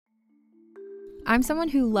I'm someone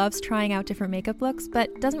who loves trying out different makeup looks,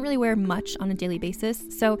 but doesn't really wear much on a daily basis,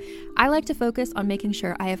 so I like to focus on making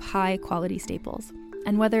sure I have high quality staples.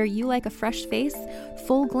 And whether you like a fresh face,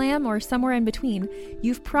 full glam, or somewhere in between,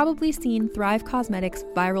 you've probably seen Thrive Causemetics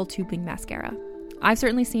Viral Tubing Mascara. I've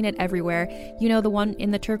certainly seen it everywhere. You know, the one in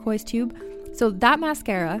the turquoise tube? So that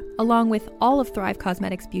mascara, along with all of Thrive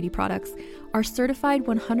Causemetics beauty products, are certified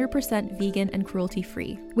 100% vegan and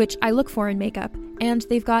cruelty-free, which I look for in makeup, and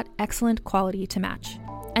they've got excellent quality to match.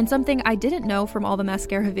 And something I didn't know from all the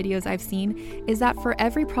mascara videos I've seen is that for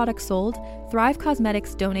every product sold, Thrive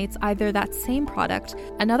Causemetics donates either that same product,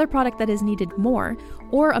 another product that is needed more,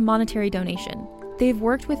 or a monetary donation. They've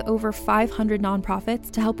worked with over 500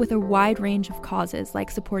 nonprofits to help with a wide range of causes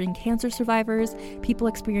like supporting cancer survivors, people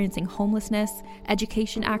experiencing homelessness,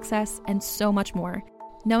 education access, and so much more.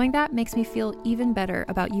 Knowing that makes me feel even better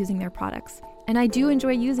about using their products. And I do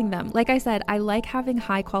enjoy using them. Like I said, I like having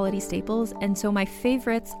high quality staples, and so my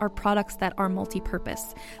favorites are products that are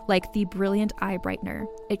multi-purpose, like the Brilliant Eye Brightener.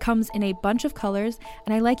 It comes in a bunch of colors,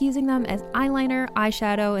 and I like using them as eyeliner,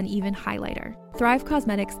 eyeshadow, and even highlighter. Thrive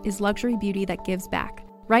Causemetics is luxury beauty that gives back.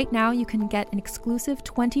 Right now, you can get an exclusive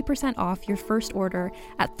 20% off your first order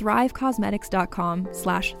at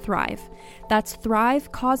thrivecausemetics.com/thrive. That's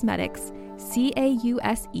Thrive Causemetics,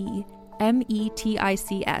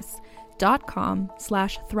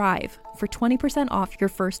 CAUSEMETICS.com/thrive for 20% off your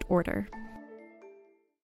first order.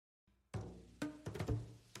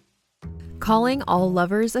 Calling all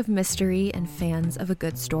lovers of mystery and fans of a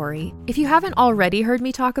good story. If you haven't already heard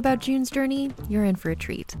me talk about June's Journey, you're in for a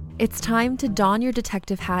treat. It's time to don your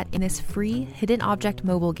detective hat in this free hidden object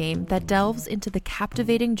mobile game that delves into the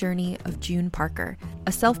captivating journey of June Parker,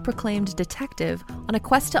 a self-proclaimed detective on a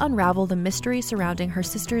quest to unravel the mystery surrounding her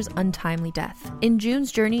sister's untimely death. In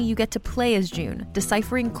June's Journey, you get to play as June,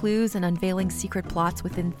 deciphering clues and unveiling secret plots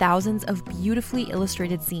within thousands of beautifully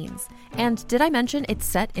illustrated scenes. And did I mention it's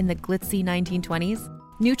set in the glitzy 1920s?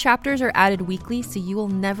 New chapters are added weekly, so you will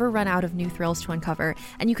never run out of new thrills to uncover,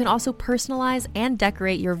 and you can also personalize and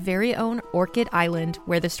decorate your very own Orchid Island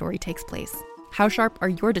where the story takes place. How sharp are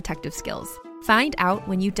your detective skills? Find out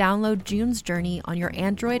when you download June's Journey on your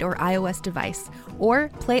Android or iOS device, or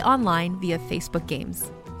play online via Facebook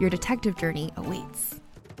Games. Your detective journey awaits.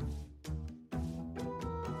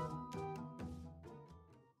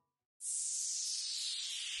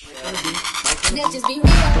 Just be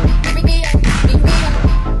real, be real, be real,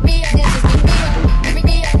 real. Just be real, be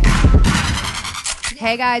real.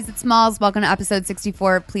 Hey guys, it's Malls. Welcome to episode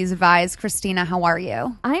 64. Please advise. Christina, how are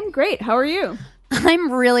you? I'm great. How are you?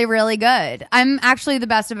 I'm really, really good. I'm actually the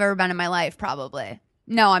best I've ever been in my life, probably.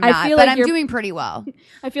 No, I'm not, feel but like I'm doing pretty well.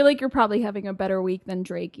 I feel like you're probably having a better week than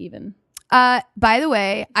Drake even. By the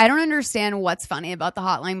way, I don't understand what's funny about the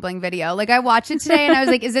Hotline Bling video. Like, I watched it today and I was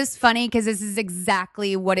like, is this funny? Because this is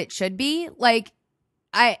exactly what it should be. Like,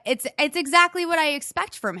 it's exactly what I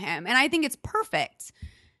expect from him. And I think it's perfect.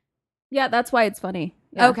 Yeah, that's why it's funny.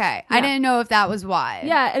 Yeah. Okay. Yeah. I didn't know if that was why.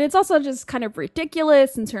 Yeah, and it's also just kind of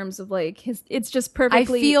ridiculous in terms of like it's just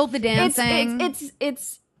perfectly. I feel the dancing.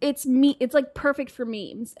 It's me. It's like perfect for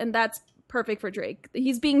memes, and that's perfect for Drake.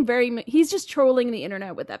 He's just trolling the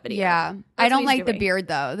internet with that video. Yeah. I don't like the beard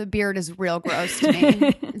though. The beard is real gross to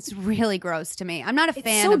me. It's really gross to me. I'm not a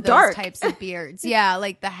fan so of dark. those types of beards. Yeah,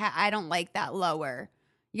 like I don't like that lower.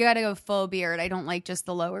 You got to go full beard. I don't like just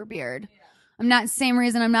the lower beard. I'm not, same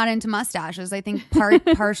reason I'm not into mustaches. I think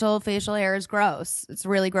partial facial hair is gross. It's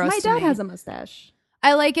really gross My to me. dad has a mustache.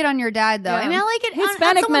 I like it on your dad, though. Yeah. I mean, I like it.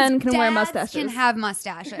 Hispanic on men can wear dads mustaches. Can have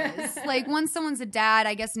mustaches. Like once someone's a dad,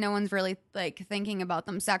 I guess no one's really like thinking about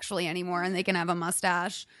them sexually anymore, and they can have a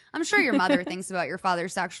mustache. I'm sure your mother thinks about your father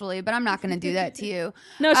sexually, but I'm not going to do that to you.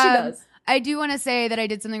 No, she does. I do want to say that I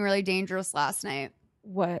did something really dangerous last night.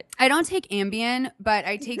 What? I don't take Ambien, but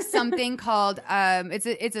I take something called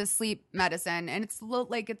it's a sleep medicine, and it's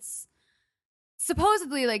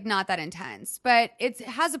supposedly like not that intense, but it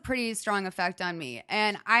has a pretty strong effect on me.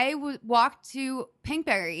 And I walked to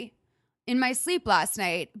Pinkberry in my sleep last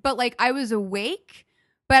night, but like I was awake,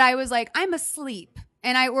 but I was like, I'm asleep.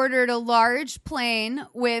 And I ordered a large plain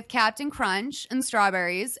with Captain Crunch and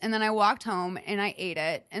strawberries. And then I walked home and I ate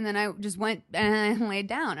it. And then I just went and I laid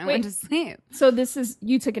down. I went to sleep. So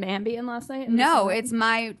you took an Ambien last night? No, it's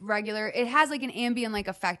my regular. It has like an Ambien like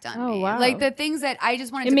effect on me. Wow. Like the things that I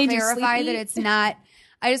just wanted to clarify that it's not.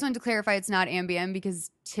 I just wanted to clarify it's not Ambien because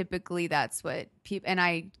typically that's what people, and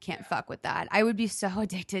I can't fuck with that. I would be so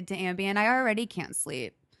addicted to Ambien. I already can't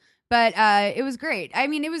sleep. But it was great. I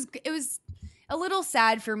mean, it was a little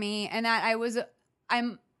sad for me, and that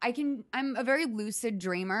I'm a very lucid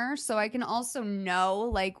dreamer, so I can also know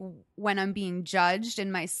like when I'm being judged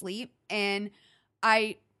in my sleep. And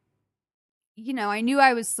I knew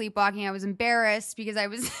I was sleepwalking. I was embarrassed because I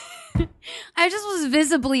was, I just was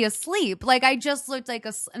visibly asleep. Like I just looked like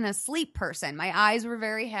an asleep person. My eyes were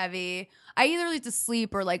very heavy. I either looked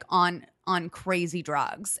asleep or like on crazy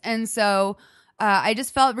drugs. And so I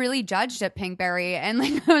just felt really judged at Pinkberry, and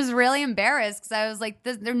like I was really embarrassed because I was like,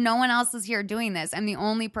 no one else is here doing this. I'm the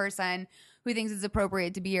only person who thinks it's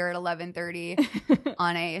appropriate to be here at 11:30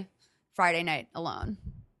 on a Friday night alone.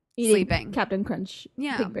 Eating Sleeping. Captain Crunch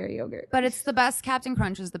Yeah. Pinkberry yogurt. But it's the best. Captain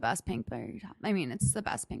Crunch is the best Pinkberry topping. I mean, it's the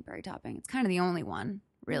best Pinkberry topping. It's kind of the only one,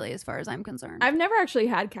 really, as far as I'm concerned. I've never actually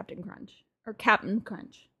had Captain Crunch or Captain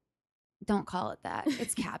Crunch. Don't call it that.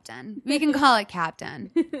 It's Captain. We can call it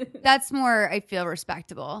Captain. That's more, I feel,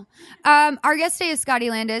 respectable. Our guest today is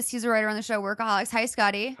Scotty Landis. He's a writer on the show Workaholics. Hi,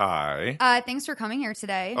 Scotty. Hi. Thanks for coming here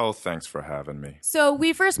today. Oh, thanks for having me. So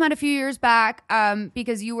we first met a few years back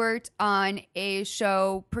because you worked on a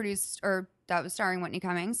show produced or that was starring Whitney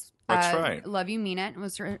Cummings. That's right. Love You Mean It. It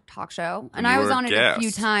was her talk show. And You I was were a on it a few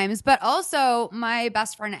guest. times. But also my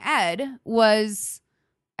best friend Ed was,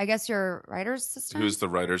 I guess, your writer's assistant. Who's the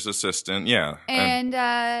writer's assistant? Yeah. And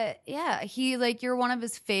yeah, he like you're one of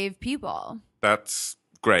his fave people. That's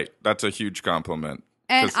great. That's a huge compliment.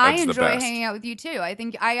 And 'Cause I Ed's the enjoy best. hanging out with you too. I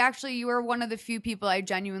think you are one of the few people I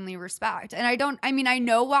genuinely respect. And I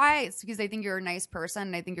know why. It's because I think you're a nice person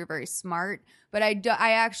and I think you're very smart. But I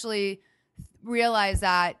actually realized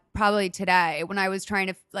that probably today when I was trying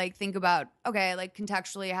to like think about, okay, like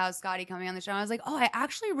contextually how's Scotty coming on the show. I was like, oh, I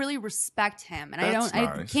actually really respect him. And That's I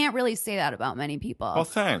nice. can't really say that about many people. Oh,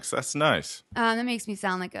 thanks. That's nice. That makes me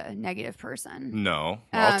sound like a negative person. No,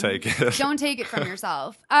 I'll take it. Don't take it from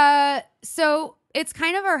yourself. So it's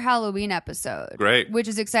kind of our Halloween episode. Great. Which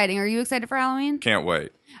is exciting. Are you excited for Halloween? Can't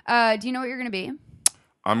wait. Do you know what you're going to be?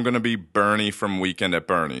 I'm going to be Bernie from Weekend at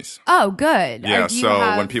Bernie's. Oh, good. Yeah, Do you so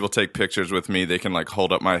have- when people take pictures with me, they can like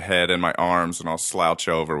hold up my head and my arms and I'll slouch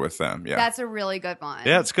over with them. Yeah. That's a really good one.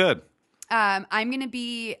 Yeah, it's good. I'm going to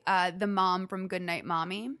be the mom from Goodnight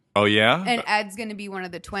Mommy. Oh, yeah? And Ed's going to be one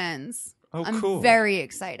of the twins. Oh, I'm cool. very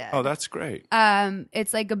excited. Oh, that's great.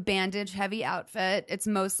 It's like a bandage heavy outfit. It's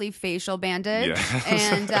mostly facial bandage. Yeah.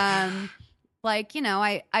 And like,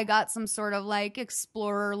 I got some sort of like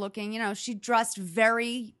explorer looking, she dressed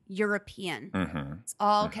very European. Mm-hmm. It's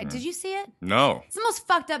all okay. Did you see it? No. It's the most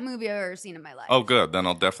fucked up movie I've ever seen in my life. Oh, good. Then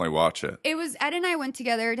I'll definitely watch it. It was Ed and I went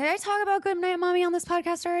together. Did I talk about Goodnight Mommy on this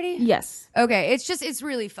podcast already? Yes. Okay. It's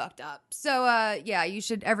really fucked up. So yeah,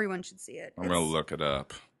 everyone should see it. I'm going to look it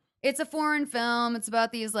up. It's a foreign film. It's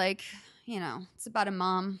about these like, it's about a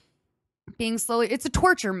mom being it's a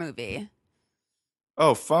torture movie.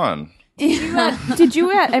 Oh, fun. Did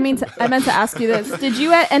you I meant to ask you this. Did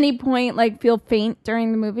you at any point like feel faint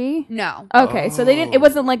during the movie? No. Okay, so they didn't. It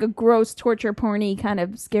wasn't like a gross torture porny kind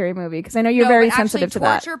of scary movie because I know you're very but sensitive actually, to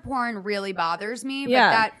that. torture porn really bothers me. But Yeah.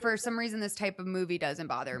 that for some reason this type of movie doesn't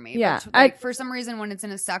bother me. Yeah, But, for some reason when it's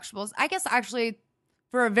in a sexual, I guess actually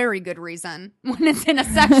for a very good reason, when it's in a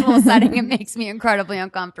sexual setting, it makes me incredibly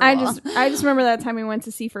uncomfortable. I just remember that time we went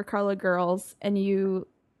to see For Carla Girls and you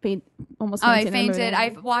almost Oh, I fainted. in the fainted.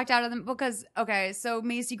 movie. I walked out of them because so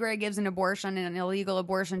Macy Gray gives an abortion, an illegal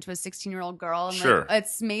abortion, to a 16-year-old girl. And Sure.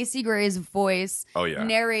 it's Macy Gray's voice Oh, yeah.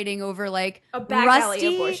 narrating over like A back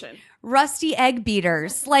alley abortion. rusty egg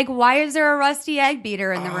beaters. Like, why is there a rusty egg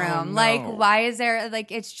beater in the room? no. Like, why is there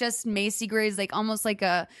like it's just Macy Gray's like almost like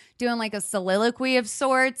doing like a soliloquy of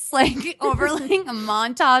sorts, like over like a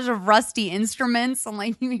montage of rusty instruments, and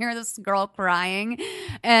like you hear this girl crying,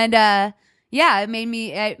 and yeah, it made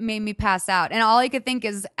me pass out. And all I could think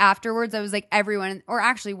is afterwards, I was like, everyone, or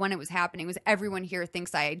actually when it was happening, was everyone here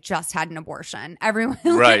thinks I just had an abortion. Everyone,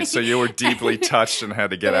 Right, like- so you were deeply touched and had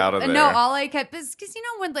to get out of there. No, all I kept is because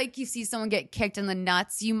when like you see someone get kicked in the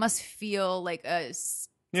nuts, you must feel like a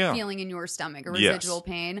Yeah. feeling in your stomach, a Yes. residual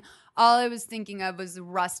pain. All I was thinking of was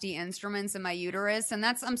rusty instruments in my uterus, and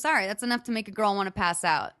I'm sorry, that's enough to make a girl want to pass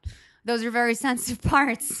out. Those are very sensitive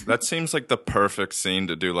parts. That seems like the perfect scene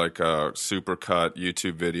to do like a supercut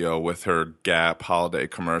YouTube video with her Gap holiday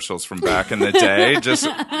commercials from back in the day. Just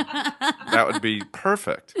that would be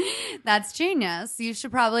perfect. That's genius. You should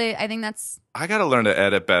probably. I think that's. I got to learn to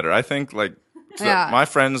edit better. I think like Yeah. my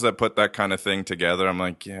friends that put that kind of thing together, I'm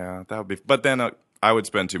like, yeah, that would be. But then I would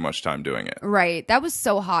spend too much time doing it. Right. That was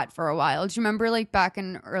so hot for a while. Do you remember like back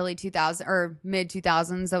in early 2000 or mid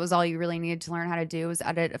 2000s, that was all you really needed to learn how to do was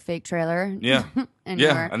edit a fake trailer? Yeah. And you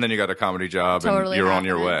Yeah. were And then you got a comedy job totally and you're on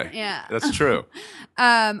your having way. it. Yeah. That's true.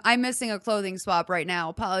 I'm missing a clothing swap right now.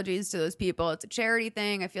 Apologies to those people. It's a charity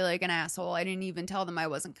thing. I feel like an asshole. I didn't even tell them I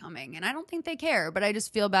wasn't coming. And I don't think they care, but I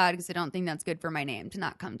just feel bad because I don't think that's good for my name to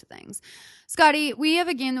not come to things. Scotty, we have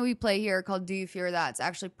a game that we play here called Do You Fear That? It's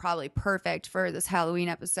actually probably perfect for this Halloween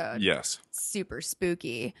episode. Yes. Super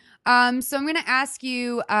spooky. So I'm going to ask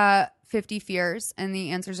you 50 fears, and the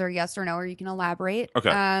answers are yes or no, or you can elaborate. Okay.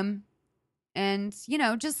 And, you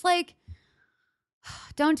know, just like,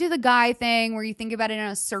 don't do the guy thing where you think about it on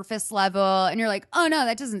a surface level and you're like, oh no,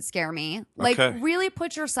 that doesn't scare me. Like, Okay. really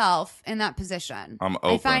put yourself in that position. I'm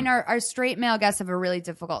I find open. our straight male guests have a really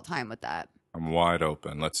difficult time with that. I'm wide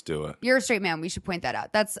open. Let's do it. You're a straight man. We should point that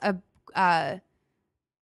out. That's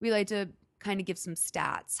we like to kind of give some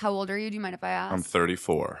stats. How old are you? Do you mind if I ask? I'm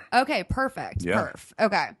 34. Okay, perfect. Yeah. Perf.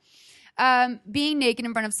 Okay. Being naked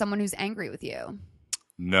in front of someone who's angry with you.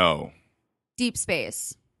 No. Deep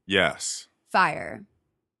space. Yes. Fire.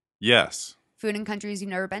 Yes. Food in countries you've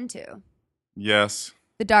never been to. Yes.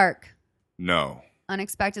 The dark. No.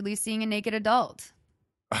 Unexpectedly seeing a naked adult.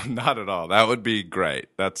 Not at all. That would be great.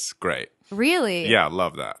 That's great. Really? Yeah,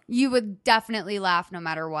 love that. You would definitely laugh no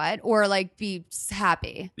matter what, or like be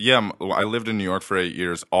happy. Yeah, I lived in New York for 8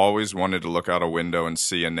 years. Always wanted to look out a window and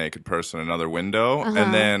see a naked person in another window.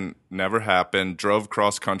 And then never happened. Drove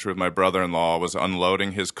cross country with my brother-in-law, was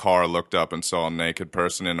unloading his car, looked up and saw a naked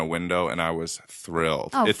person in a window, and I was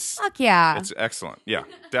thrilled. Oh, fuck yeah. It's excellent. Yeah,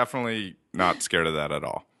 definitely not scared of that at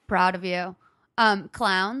all. Proud of you.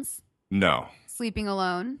 Clowns. No, Sleeping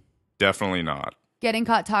alone. definitely not. Getting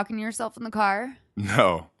caught talking to yourself in the car.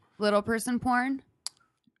 No. Little person porn.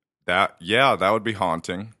 That would be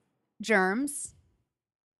haunting. Germs.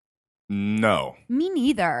 No. Me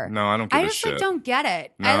neither. No, I don't give I a just shit. like don't get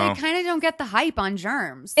it. No. I like kind of don't get the hype on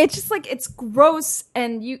germs. It's just like it's gross,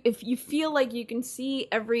 and if you feel like you can see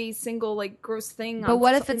every single like gross thing. But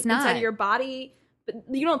what if it's inside not? of your body? But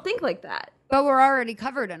you don't think like that. But we're already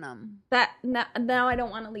covered in them. That now I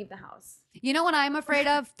don't want to leave the house. You know what I'm afraid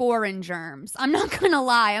of? Foreign germs. I'm not going to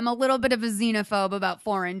lie. I'm a little bit of a xenophobe about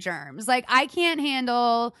foreign germs. Like, I can't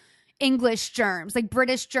handle English germs. Like,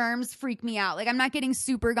 British germs freak me out. Like, I'm not getting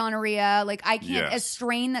super gonorrhea. Like, I can't. Yes. A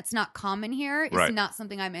strain that's not common here is Right. not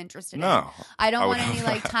something I'm interested in. No. I don't I want would- any,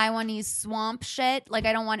 like, Taiwanese swamp shit. Like,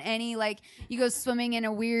 I don't want any, like, you go swimming in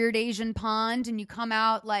a weird Asian pond and you come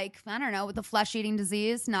out, like, I don't know, with a flesh-eating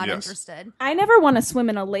disease. Not Yes. interested. I never want to swim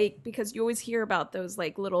in a lake because you always hear about those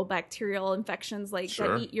like little bacterial infections like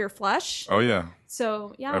Sure. that eat your flesh. Oh, yeah.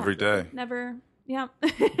 So yeah, Every day. Never. Yeah.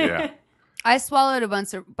 Yeah. I swallowed a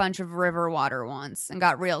bunch of river water once and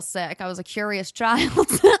got real sick. I was a curious child.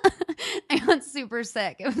 I got super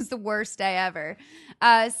sick. It was the worst day ever.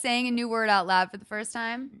 Saying a new word out loud for the first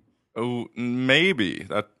time. Oh, maybe.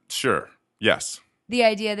 Sure. Yes. The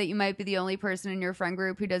idea that you might be the only person in your friend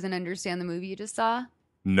group who doesn't understand the movie you just saw.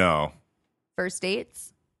 No. First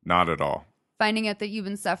dates. Not at all. Finding out that you've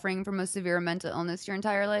been suffering from a severe mental illness your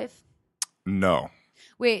entire life. No.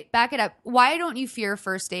 Wait, back it up. Why don't you fear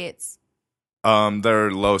first dates?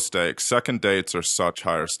 They're low stakes. Second dates are such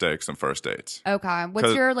higher stakes than first dates. Okay. What's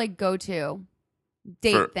 'Cause- your like go-to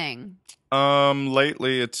date For- thing?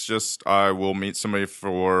 Lately it's just I will meet somebody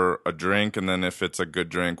for a drink, and then if it's a good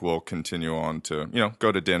drink, we'll continue on to,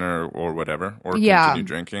 go to dinner or whatever, or Yeah. continue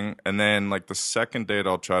drinking. And then like the second date,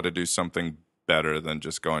 I'll try to do something better than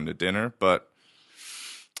just going to dinner. But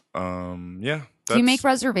yeah. Do you make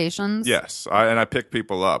reservations? Yes, I pick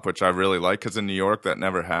people up, which I really like, because in New York that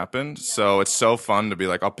never happened. So it's so fun to be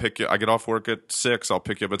like, I'll pick you. I get off work at 6. I'll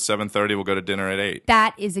pick you up at 7:30. We'll go to dinner at 8.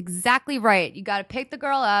 That is exactly right. You got to pick the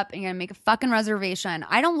girl up and you got to make a fucking reservation.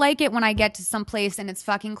 I don't like it when I get to some place and it's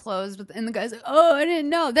fucking closed and the guy's like, oh, I didn't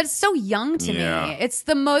know. That's so young to Yeah. me. It's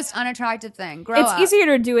the most unattractive thing. Grow It's up. easier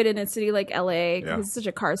to do it in a city like LA because Yeah. it's such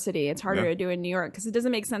a car city. It's harder Yeah. to do in New York because it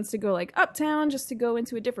doesn't make sense to go like uptown just to go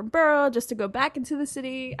into a different borough, just to go back into the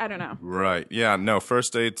city. I don't know. Right. Yeah. No,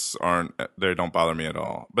 first dates they don't bother me at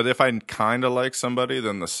all. But if I kind of like somebody,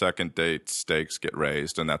 then the second date stakes get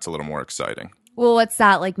raised, and that's a little more exciting. Well, what's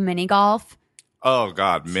that? Like mini golf? Oh,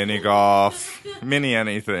 God. Mini golf, mini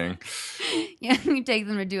anything. Yeah, you take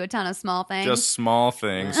them to do a ton of small things. Just small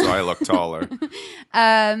things so I look taller.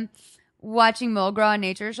 Watching mole grow on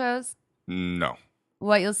nature shows. No.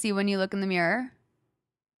 What you'll see when you look in the mirror.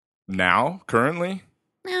 Now? Currently?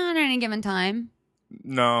 No, at any given time.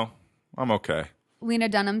 No. I'm okay. Lena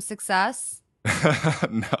Dunham's success.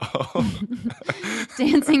 No.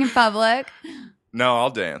 Dancing in public. No, I'll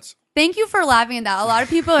dance. Thank you for laughing at that. A lot of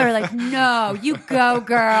people are like, no, you go,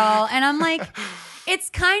 girl. And I'm like, it's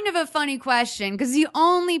kind of a funny question because the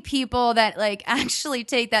only people that like actually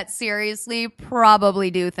take that seriously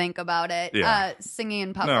probably do think about it. Yeah. Singing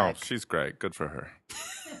in public. No, she's great. Good for her.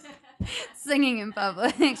 Singing in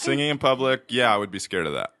public. Singing in public, yeah, I would be scared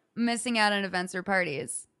of that. Missing out on events or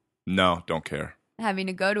parties. No, don't care. Having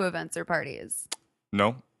to go to events or parties.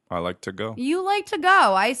 No, I like to go. You like to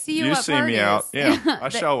go. I see you at see parties. me out. Yeah, I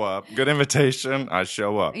show up. Good invitation. I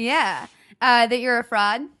show up. Yeah. That you're a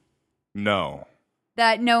fraud. No.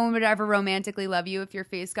 That no one would ever romantically love you if your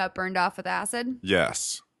face got burned off with acid.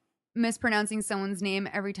 Yes. Mispronouncing someone's name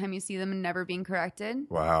every time you see them and never being corrected.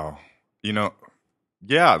 Wow. You know,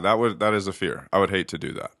 yeah, that is a fear. I would hate to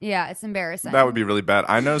do that. Yeah, it's embarrassing. That would be really bad.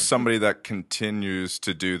 I know somebody that continues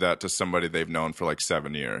to do that to somebody they've known for like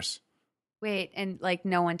 7 years. Wait, and like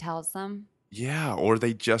no one tells them? Yeah, or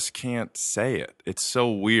they just can't say it. It's so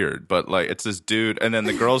weird, but like it's this dude, and then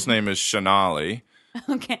the girl's name is Shanali.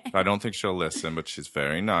 Okay. I don't think she'll listen, but she's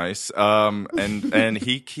very nice. And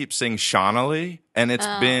he keeps saying Shanali, and it's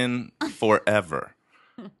been forever.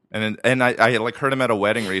 And I like heard him at a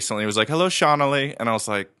wedding recently. He was like, "Hello, Shanali," and I was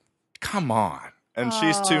like, "Come on!" And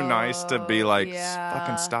she's too nice to be like,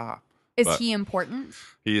 "Fucking stop." Is But he important?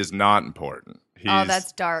 He is not important. Oh,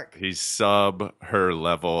 that's dark. He's sub her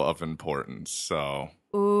level of importance. So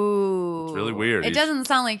Ooh. it's really weird. It doesn't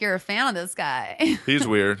sound like you're a fan of this guy. He's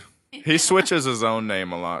weird. He switches his own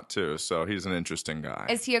name a lot too, so he's an interesting guy.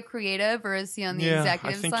 Is he a creative or is he on the Yeah,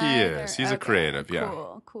 executive I think side? he is. He's a creative, yeah.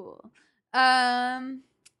 Cool.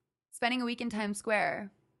 Spending a week in Times Square.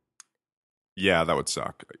 Yeah, that would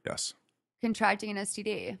suck. Yes. Contracting an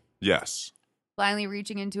STD. Yes. Blindly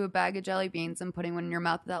reaching into a bag of jelly beans and putting one in your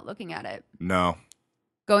mouth without looking at it. No.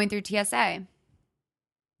 Going through TSA.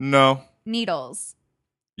 No. Needles.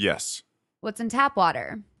 Yes. What's in tap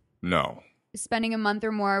water? No. Spending a month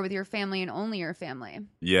or more with your family and only your family.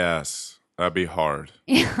 Yes. That'd be hard.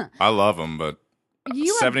 Yeah. I love him, but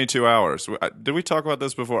 72 hours. Did we talk about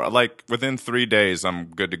this before? Like within 3 days, I'm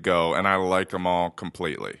good to go, and I like them all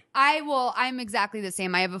completely. I'm exactly the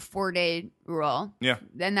same. I have a 4-day rule. Yeah.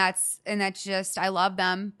 And that's just, I love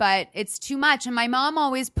them, but it's too much. And my mom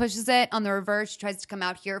always pushes it on the reverse. She tries to come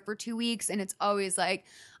out here for 2 weeks, and it's always like,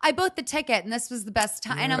 I bought the ticket and this was the best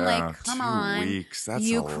time. And I'm like, come 2 on. weeks. That's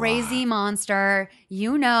you a crazy lot. monster.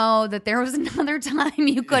 You know that there was another time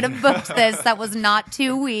you could have booked this that was not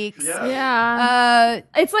 2 weeks. Yeah.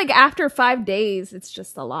 It's like after 5 days, it's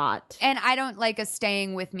just a lot. And I don't like a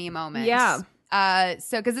staying with me moment. Yeah.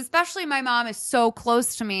 Because especially my mom is so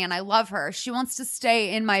close to me and I love her. She wants to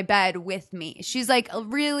stay in my bed with me. She's like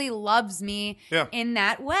really loves me in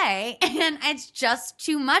that way. And it's just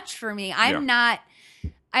too much for me. I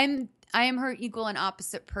am her equal and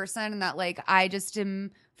opposite person. And that like, I just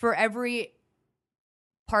am for every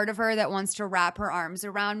part of her that wants to wrap her arms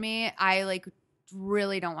around me. I like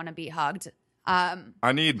really don't want to be hugged.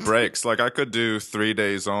 I need breaks. Like I could do 3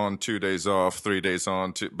 days on, 2 days off, 3 days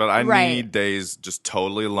on, but I need days just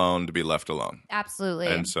totally alone to be left alone. Absolutely.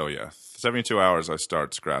 And so 72 hours I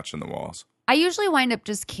start scratching the walls. I usually wind up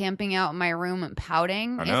just camping out in my room and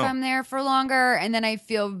pouting if know. I'm there for longer, and then I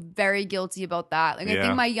feel very guilty about that. Like I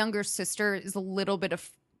think my younger sister is a little bit of.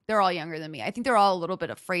 They're all younger than me. I think they're all a little bit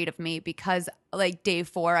afraid of me because, like, day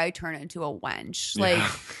 4, I turn into a wench. Like,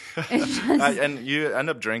 it's just... and you end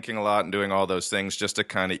up drinking a lot and doing all those things just to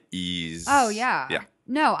kind of ease. Oh yeah, yeah.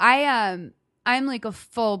 No, I'm like a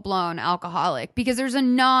full blown alcoholic because there's a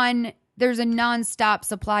nonstop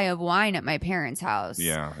supply of wine at my parents' house.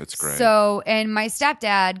 Yeah, it's great. So, and my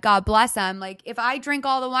stepdad, God bless him, like if I drink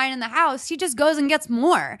all the wine in the house, he just goes and gets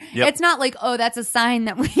more. Yep. It's not like, oh, that's a sign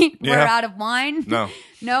that we're out of wine. No.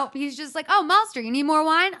 Nope. He's just like, oh, Malster, you need more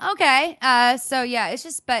wine? Okay. So yeah, it's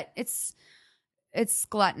just, but it's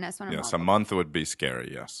gluttonous when I'm Yes, home. a month would be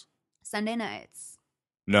scary, yes. Sunday nights.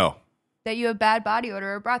 No. That you have bad body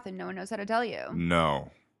odor or breath and no one knows how to tell you.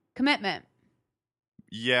 No. Commitment.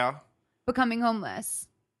 Yeah. Becoming homeless.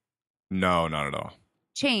 No, not at all.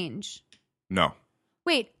 Change. No.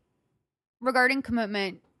 Wait, regarding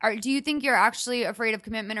commitment, do you think you're actually afraid of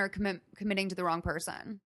commitment or committing to the wrong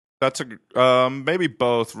person? That's maybe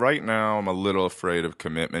both. Right now, I'm a little afraid of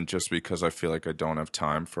commitment just because I feel like I don't have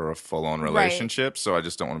time for a full-on relationship, so I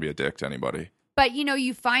just don't want to be a dick to anybody. But,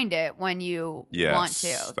 you find it when you want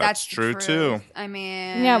to. That's the true, truth. too. I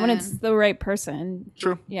mean... Yeah, when it's the right person.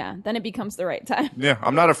 True. Yeah, then it becomes the right time. Yeah,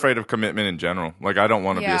 I'm not afraid of commitment in general. Like, I don't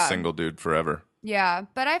want to be a Yeah. single dude forever. Yeah,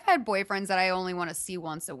 but I've had boyfriends that I only want to see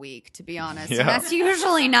once a week, to be honest. Yeah. And that's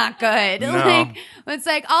usually not good. No. Like, it's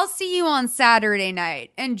like, I'll see you on Saturday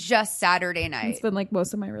night and just Saturday night. It's been like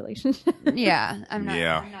most of my relationships. Yeah, I'm not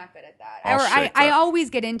good at that. I'll Or shake I that. always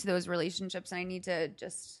get into those relationships and I need to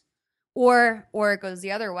just or it goes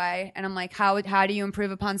the other way and I'm like, how do you improve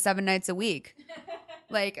upon 7 nights a week?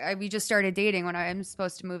 Like we just started dating when I'm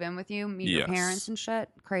supposed to move in with you, meet your Yes. parents and shit.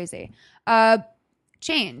 Crazy.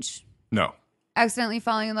 Change. No. Accidentally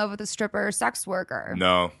falling in love with a stripper or sex worker.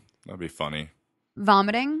 No. That'd be funny.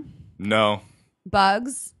 Vomiting. No.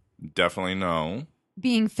 Bugs. Definitely no.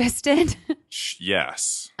 Being fisted.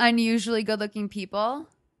 Yes. Unusually good looking people.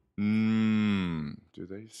 Do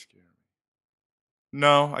they scare me?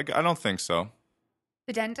 No, I don't think so.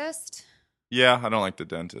 The dentist. Yeah, I don't like the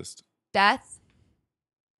dentist. Death.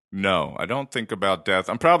 No, I don't think about death.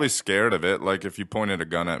 I'm probably scared of it. Like if you pointed a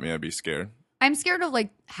gun at me, I'd be scared. I'm scared of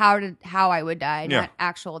like how I would die, Yeah. not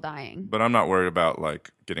actual dying. But I'm not worried about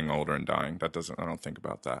like getting older and dying. I don't think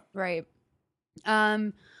about that. Right.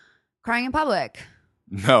 Crying in public.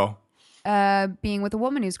 No. Being with a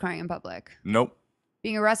woman who's crying in public. Nope.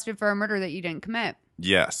 Being arrested for a murder that you didn't commit.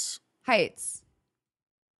 Yes. Heights.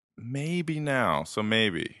 Maybe now. So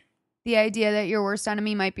maybe. The idea that your worst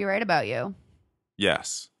enemy might be right about you.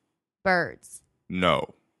 Yes. Birds.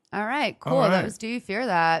 No. All right, cool. All That right. was Do You Fear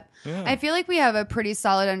That? Yeah. I feel like we have a pretty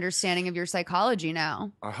solid understanding of your psychology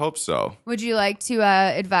now. I hope so. Would you like to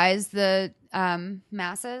advise the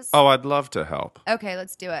masses? Oh, I'd love to help. Okay,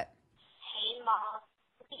 let's do it. Hey, Mom.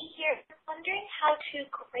 Me here, wondering how to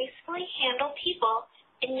gracefully handle people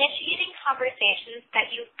initiating conversations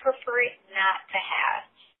that you prefer not to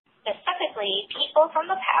have. Specifically, people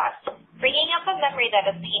from the past, bringing up a memory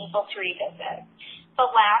that is painful to revisit. The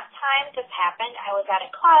last time this happened, I was at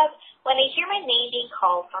a club when I hear my name being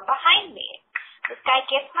called from behind me. This guy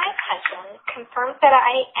gets my attention, confirms that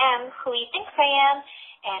I am who he thinks I am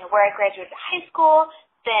and where I graduated high school,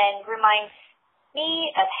 then reminds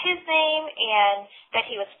me of his name and that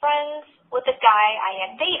he was friends with the guy I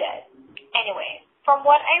had dated. Anyway, from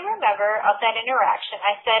what I remember of that interaction,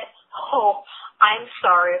 I said, "Oh, I'm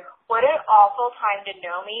sorry. What an awful time to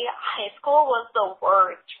know me. High school was the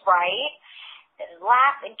worst, right?" And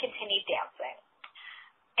laughed and continued dancing.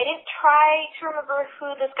 I didn't try to remember who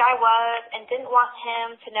this guy was and didn't want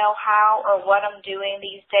him to know how or what I'm doing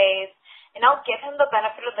these days. And I'll give him the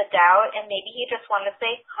benefit of the doubt, and maybe he just wanted to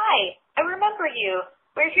say, "Hi, I remember you.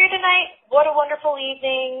 We're here tonight. What a wonderful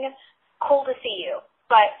evening. Cool to see you."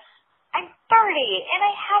 But I'm 30, and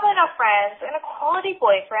I have enough friends and a quality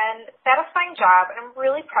boyfriend, satisfying job, and I'm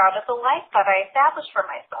really proud of the life that I established for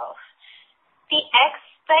myself. The ex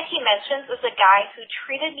that he mentions is a guy who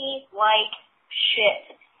treated me like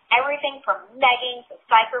shit. Everything from negging to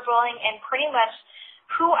cyberbullying and pretty much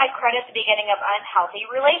who I credit the beginning of unhealthy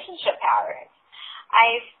relationship patterns.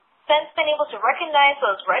 I've since been able to recognize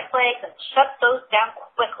those red flags and shut those down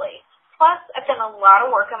quickly. Plus, I've done a lot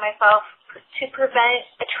of work on myself to prevent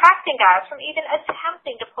attracting guys from even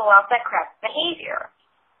attempting to pull out that crap behavior.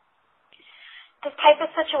 This type of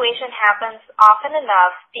situation happens often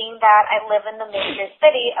enough, being that I live in the major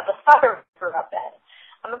city of the suburb I grew up in.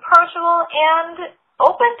 I'm approachable and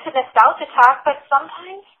open to nostalgia talk, but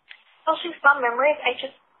sometimes, especially some memories, I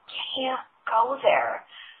just can't go there.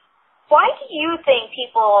 Why do you think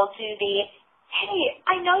people do the, "Hey,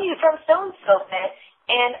 I know you from so-and-so bit,"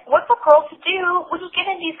 and what's a girl to do when you get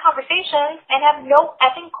in these conversations and have no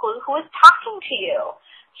effing clue who is talking to you?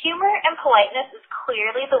 Humor and politeness is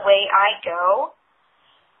clearly the way I go.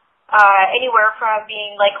 Anywhere from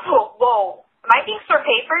being like, whoa, am I being served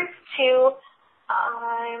papers, to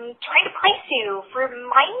I'm trying to place you.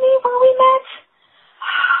 Remind me where we met?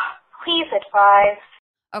 Please advise.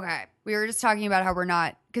 Okay, we were just talking about how we're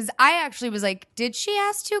not, because I actually was like, did she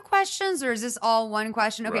ask 2 questions or is this all one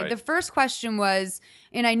question? Okay, Right. The first question was,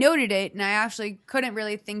 and I noted it, and I actually couldn't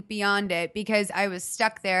really think beyond it because I was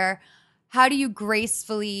stuck there. How do you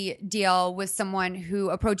gracefully deal with someone who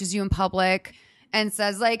approaches you in public and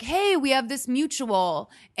says like, "Hey, we have this mutual,"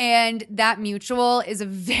 and that mutual is a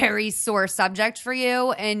very sore subject for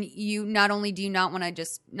you, and you not only do you not want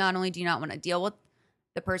to deal with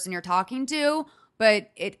the person you're talking to,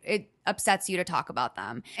 but it upsets you to talk about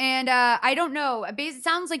them. And I don't know. It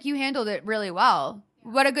sounds like you handled it really well.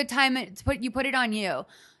 What a good time you put it on you.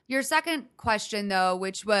 Your second question, though,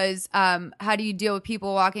 which was how do you deal with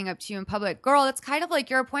people walking up to you in public? Girl, it's kind of like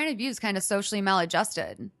your point of view is kind of socially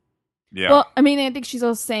maladjusted. Yeah. Well, I mean, I think she's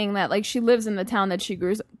also saying that like she lives in the town that she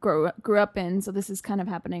grew up in, so this is kind of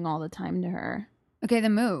happening all the time to her. Okay,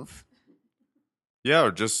 then move. Yeah,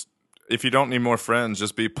 or just if you don't need more friends,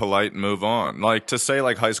 just be polite and move on. Like, to say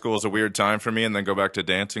like high school is a weird time for me and then go back to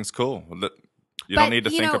dancing's cool. You But, don't need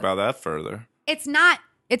to you think know, about that further. It's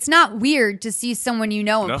not weird to see someone you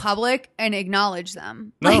know in No. public and acknowledge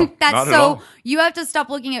them. No, Like, that's not at so all. you have to stop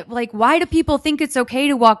looking at like, why do people think it's okay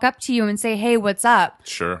to walk up to you and say, "Hey, what's up?"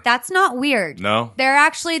 Sure. That's not weird. No.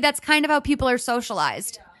 That's kind of how people are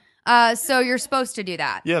socialized. So you're supposed to do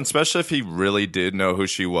that. Yeah, and especially if he really did know who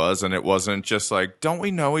she was and it wasn't just like, don't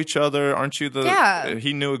we know each other? Aren't you the... Yeah.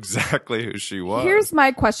 He knew exactly who she was. Here's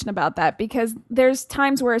my question about that, because there's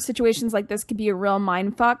times where situations like this could be a real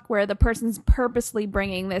mind fuck, where the person's purposely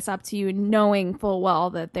bringing this up to you, knowing full well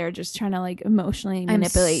that they're just trying to like emotionally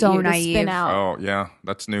manipulate so you to naive. spin out. Oh, yeah.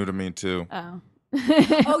 That's new to me, too. Oh.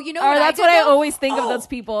 Oh, you know Or what? that's I what did, I though? always think of those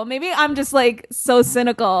people. Maybe I'm just like so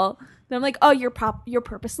cynical that I'm like, oh, you're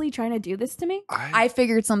purposely trying to do this to me? I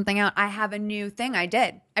figured something out. I have a new thing I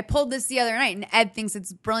did. I pulled this the other night and Ed thinks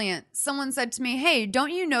it's brilliant. Someone said to me, "Hey,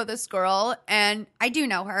 don't you know this girl?" And I do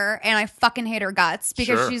know her and I fucking hate her guts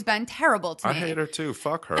because Sure. she's been terrible to I me. hate her, too.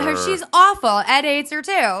 Fuck her. She's awful. Ed hates her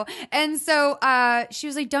too. And so she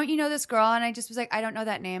was like, "Don't you know this girl?" And I just was like, "I don't know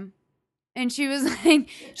that name." And she was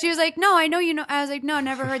like, "No, I know you know." I was like, "No,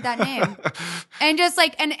 never heard that name." And just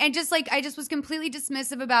like, I just was completely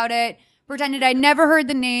dismissive about it, pretended I'd never heard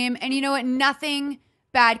the name. And you know what? Nothing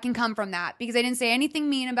bad can come from that because I didn't say anything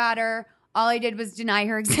mean about her. All I did was deny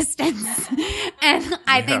her existence. And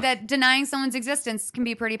I think that denying someone's existence can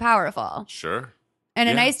be pretty powerful. Sure. And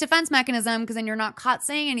a Yeah. nice defense mechanism because then you're not caught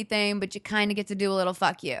saying anything, but you kind of get to do a little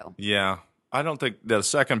fuck you. Yeah. I don't think the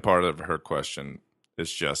second part of her question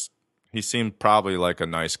is just, he seemed probably like a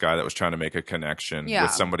nice guy that was trying to make a connection Yeah.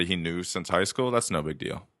 with somebody he knew since high school. That's no big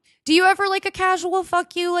deal. Do you ever like a casual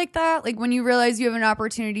fuck you like that? Like when you realize you have an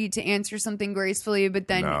opportunity to answer something gracefully, but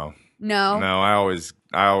then No. no? I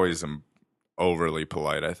always am overly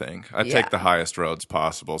polite, I think. I Yeah. take the highest roads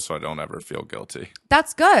possible so I don't ever feel guilty.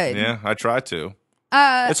 That's good. Yeah, I try to.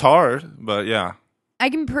 Uh, It's hard, but yeah. I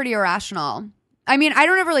can be pretty irrational. I mean, I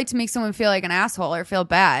don't ever like to make someone feel like an asshole or feel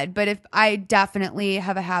bad, but if I definitely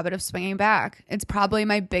have a habit of swinging back, it's probably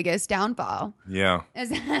my biggest downfall. Yeah.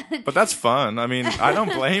 Is- But that's fun. I mean, I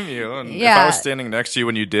don't blame you. And if Yeah. I was standing next to you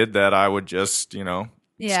when you did that, I would just, still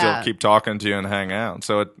keep talking to you and hang out.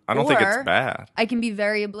 So I don't think Or- it's bad. I can be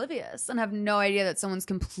very oblivious and have no idea that someone's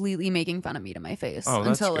completely making fun of me to my face Oh,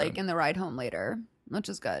 that's until good. like in the ride home later, which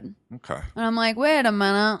is good. Okay. And I'm like, wait a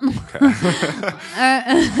minute. Okay.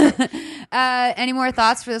 Any more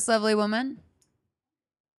thoughts for this lovely woman?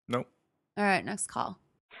 Nope. All right, next call.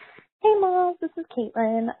 Hey, Mom, this is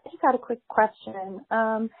Caitlin. I just had a quick question.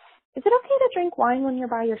 Is it okay to drink wine when you're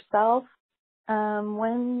by yourself?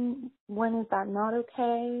 When is that not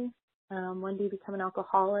okay? When do you become an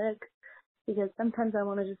alcoholic? Because sometimes I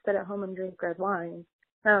want to just sit at home and drink red wine.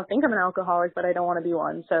 I don't think I'm an alcoholic, but I don't want to be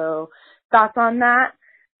one. So thoughts on that?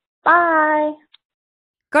 Bye.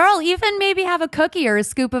 Girl, even maybe have a cookie or a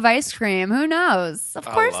scoop of ice cream. Who knows? Of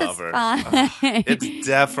course love it's her. fine. It's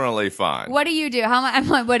definitely fine. What do you do?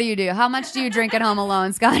 What do you do? How much do you drink at home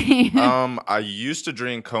alone, Scotty? I used to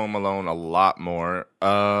drink Home Alone a lot more,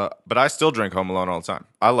 but I still drink Home Alone all the time.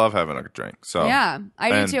 I love having a drink. So yeah, I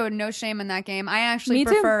and- do too. No shame in that game. I actually Me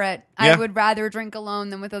too. prefer it. Yeah. I would rather drink alone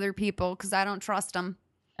than with other people because I don't trust them.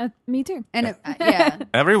 Me too. And yeah.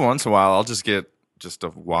 Every once in a while, I'll just get just a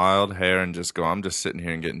wild hair and just go, I'm just sitting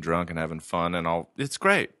here and getting drunk and having fun, and it's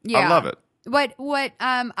great. Yeah. I love it. What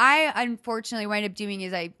I unfortunately wind up doing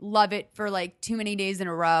is I love it for like too many days in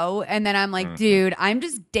a row, and then I'm like, dude, I'm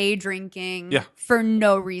just day drinking Mm-hmm. Yeah. for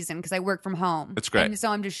no reason because I work from home. It's great. and so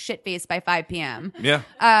I'm just shit faced by 5 p.m. Yeah.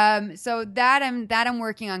 So that I'm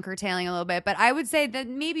working on curtailing a little bit, but I would say that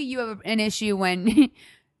maybe you have an issue when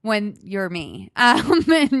when you're me,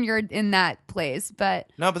 and you're in that place, but.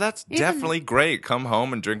 No, but that's Even- definitely great. Come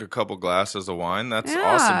home and drink a couple glasses of wine. That's Yeah.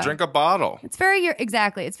 awesome. Drink a bottle. It's very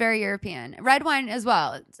exactly. It's very European. Red wine as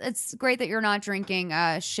well. It's great that you're not drinking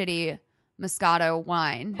shitty Moscato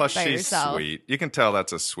wine Plus, by she's yourself. sweet. You can tell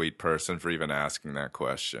that's a sweet person for even asking that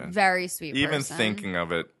question. Very sweet. Even person. thinking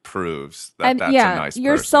of it proves that And that's yeah, a nice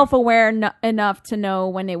you're person. self-aware enough to know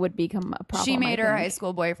when it would become a problem. She made I her think. high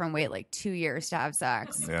school boyfriend wait like 2 years to have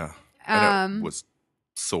sex. Yeah. And it was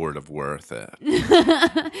sort of worth it.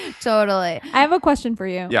 Totally. I have a question for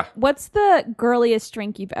you. Yeah. What's the girliest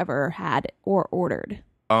drink you've ever had or ordered?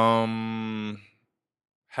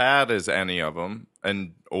 Had as any of them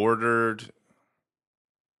and ordered.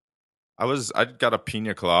 I got a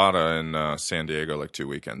pina colada in San Diego like 2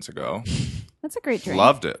 weekends ago. That's a great drink.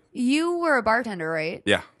 Loved it. You were a bartender, right?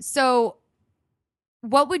 Yeah. So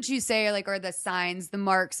what would you say are the signs, the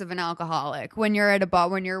marks of an alcoholic when you're at a bar,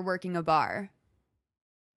 when you're working a bar?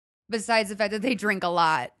 besides the fact that they drink a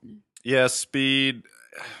lot. Yeah, speed.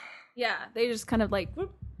 Yeah, they just kind of like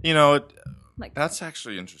whoop, You know, like that's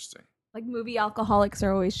actually interesting. like movie alcoholics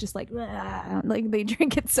are always just like like they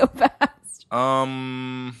drink it so fast.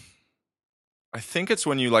 I think it's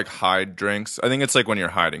when you like hide drinks. I think it's like when you're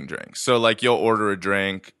hiding drinks. So like you'll order a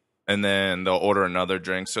drink and then they'll order another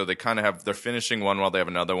drink. So they kind of they're finishing one while they have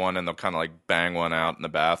another one, and they'll kind of like bang one out in the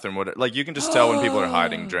bathroom. Like you can just tell when people are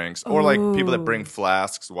hiding drinks, or like people that bring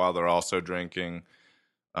flasks while they're also drinking.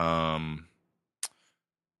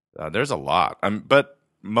 There's a lot. But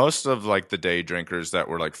most of like the day drinkers that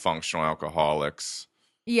were like functional alcoholics,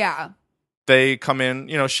 Yeah. they come in,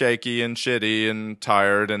 shaky and shitty and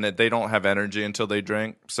tired, and they don't have energy until they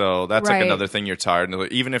drink. So that's like Right. another thing. You're tired.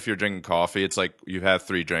 And even if you're drinking coffee, it's like you've had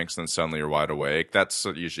 3 drinks and then suddenly you're wide awake. That's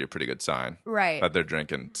usually a pretty good sign Right. that they're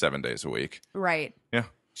drinking 7 days a week. Right. Yeah.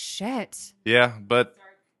 Shit. Yeah, but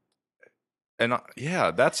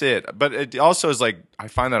yeah, that's it. But it also is like I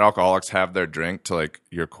find that alcoholics have their drink to like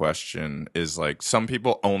your question is like some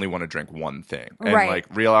people only want to drink one thing. And Right. like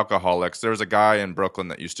real alcoholics, there was a guy in Brooklyn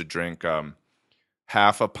that used to drink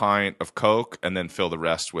half a pint of Coke and then fill the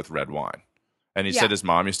rest with red wine. And he Yeah. said his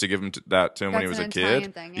mom used to give him that to him when he That's was a an kid.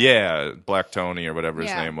 Italian thing, yeah, Black Tony or whatever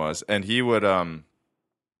his Yeah. name was. And he would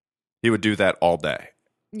do that all day.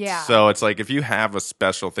 Yeah. So it's like if you have a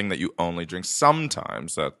special thing that you only drink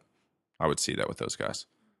sometimes, that I would see that with those guys.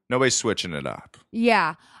 Nobody's switching it up.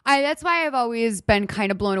 Yeah, that's why I've always been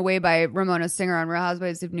kind of blown away by Ramona Singer on Real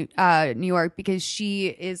Housewives of New York, because she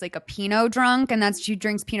is like a Pinot drunk, and she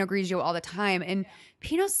drinks Pinot Grigio all the time. And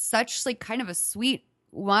Pinot's such like kind of a sweet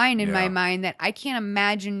wine in my Yeah. mind that I can't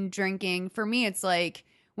imagine drinking. For me, it's like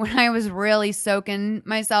when I was really soaking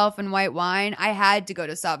myself in white wine, I had to go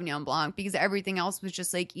to Sauvignon Blanc because everything else was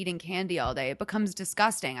just like eating candy all day. It becomes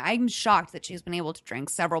disgusting. I'm shocked that she's been able to drink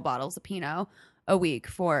several bottles of Pinot a week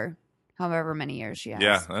for however many years she has.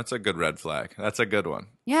 Yeah, that's a good red flag. That's a good one.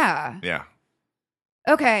 Yeah. Yeah.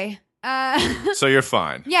 Okay. So you're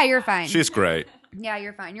fine. Yeah, you're fine. She's great. Yeah,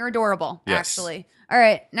 you're fine. You're adorable, Yes. actually. All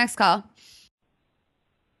right, next call.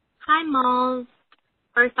 Hi, Malls.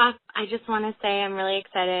 First off, I just want to say I'm really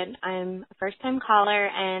excited. I'm a first-time caller,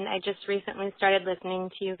 and I just recently started listening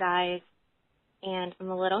to you guys, and I'm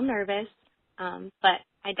a little nervous, but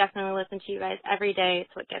I definitely listen to you guys every day.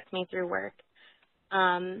 It's what gets me through work.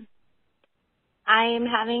 I am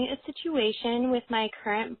having a situation with my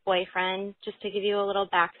current boyfriend. Just to give you a little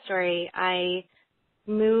backstory, I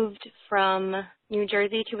moved from New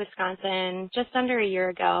Jersey to Wisconsin just under a year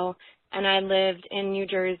ago, and I lived in New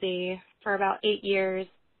Jersey for about 8 years,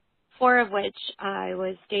 4 of which I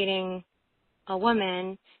was dating a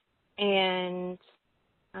woman, and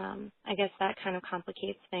I guess that kind of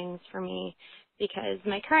complicates things for me because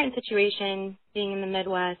my current situation, being in the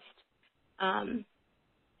Midwest,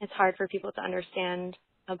 it's hard for people to understand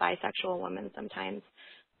a bisexual woman sometimes.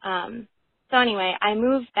 So anyway, I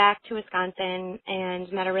moved back to Wisconsin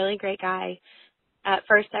and met a really great guy. At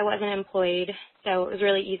first, I wasn't employed, so it was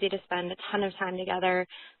really easy to spend a ton of time together,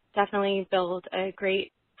 definitely build a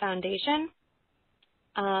great foundation.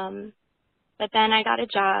 But then I got a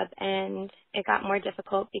job, and it got more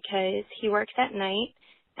difficult because he works at night,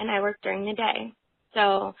 and I work during the day.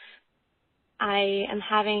 So I am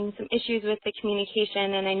having some issues with the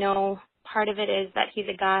communication, and I know part of it is that he's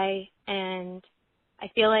a guy, and I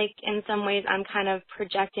feel like in some ways I'm kind of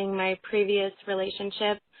projecting my previous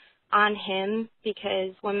relationship on him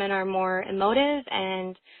because women are more emotive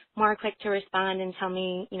and more quick to respond and tell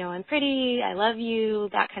me, I'm pretty, I love you,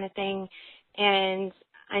 that kind of thing. And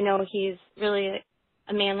I know he's really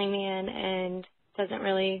a manly man and doesn't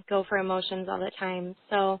really go for emotions all the time.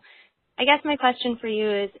 So I guess my question for you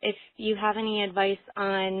is if you have any advice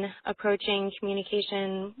on approaching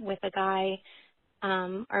communication with a guy,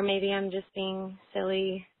 or maybe I'm just being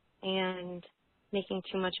silly and making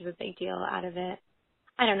too much of a big deal out of it.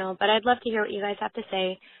 I don't know, but I'd love to hear what you guys have to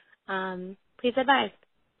say. Please advise.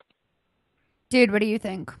 Dude, what do you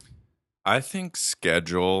think? I think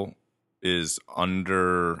schedule is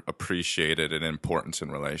underappreciated in importance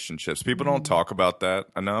in relationships. People don't talk about that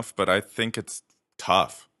enough, but I think it's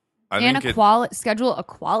tough. Schedule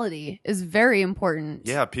equality is very important.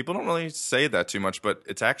 Yeah, people don't really say that too much, but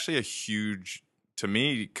it's actually a huge, to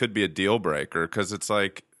me, could be a deal breaker because it's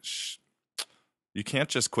like you can't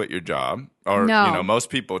just quit your job, or No. most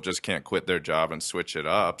people just can't quit their job and switch it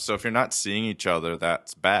up. So if you're not seeing each other,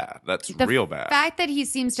 that's bad. That's real bad. The fact that he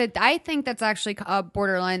seems to, I think that's actually a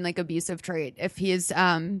borderline like abusive trait. If he is,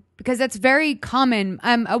 because that's very common.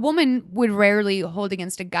 A woman would rarely hold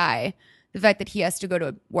against a guy the fact that he has to go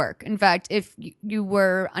to work. In fact, if you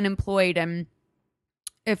were unemployed and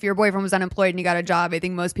if your boyfriend was unemployed and you got a job, I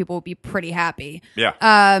think most people would be pretty happy.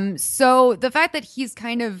 Yeah. So the fact that he's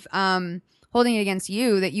kind of holding it against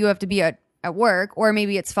you, that you have to be at work, or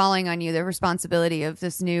maybe it's falling on you, the responsibility of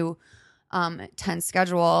this new tense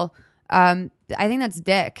schedule. I think that's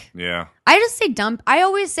dick. Yeah. I just say dump. I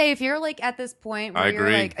always say, if you're like at this point where I you're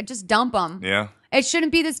agree. like, just dump them. Yeah. It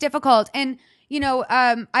shouldn't be this difficult. And, you know,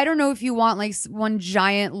 I don't know if you want like one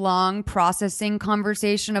giant long processing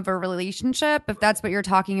conversation of a relationship, if that's what you're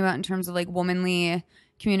talking about in terms of like womanly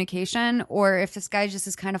communication, or if this guy just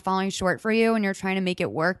is kind of falling short for you and you're trying to make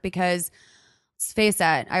it work, because let's face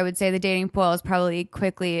it, I would say the dating pool is probably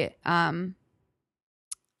quickly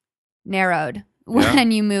narrowed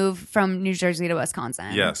when you move from New Jersey to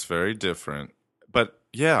Wisconsin. Yes, very different. But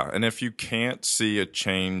yeah, and if you can't see a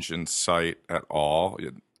change in sight at all,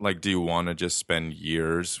 like, do you want to just spend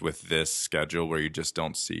years with this schedule where you just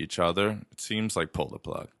don't see each other? It seems like pull the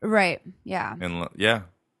plug. Right. Yeah. And yeah.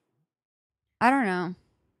 I don't know.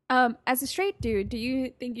 As a straight dude, do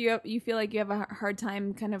you think you feel like you have a hard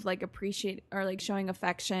time kind of like appreciate or like showing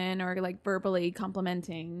affection or like verbally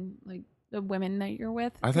complimenting like the women that you're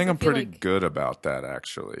with? I think I'm pretty good about that,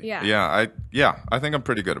 actually. Yeah. I think I'm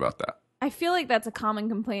pretty good about that. I feel like that's a common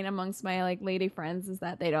complaint amongst my like lady friends, is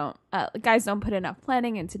that they don't guys don't put enough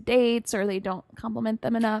planning into dates, or they don't compliment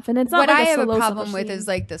them enough. And it's not what like I a have a slow problem with scene. is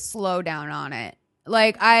like the slowdown on it.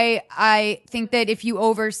 Like I think that if you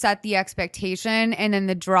overset the expectation, and then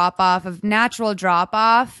the natural drop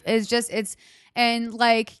off is just and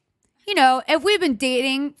like, you know, if we've been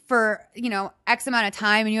dating for, you know, X amount of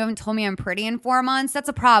time and you haven't told me I'm pretty in 4 months, that's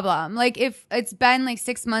a problem. Like if it's been like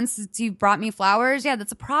 6 months since you brought me flowers, yeah,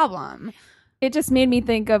 that's a problem. It just made me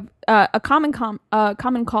think of a common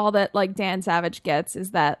call that like Dan Savage gets, is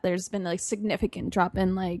that there's been like significant drop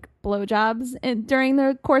in like blowjobs during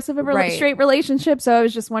the course of a straight relationship. So I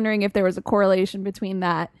was just wondering if there was a correlation between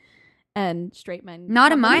that and straight men.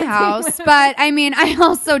 Not in my house, but I mean, I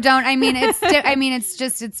also don't. I mean,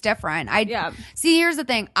 it's different. See, here's the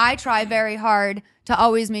thing. I try very hard to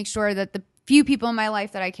always make sure that the few people in my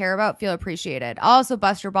life that I care about feel appreciated. I'll also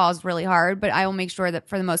bust your balls really hard, but I will make sure that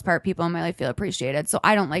for the most part, people in my life feel appreciated. So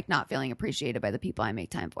I don't like not feeling appreciated by the people I make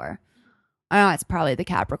time for. I know it's probably the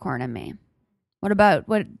Capricorn in me. What about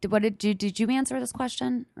did you answer this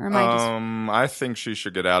question, or am I just? I think she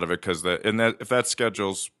should get out of it, because if that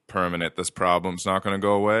schedule's permanent, this problem's not going to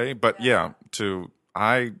go away. But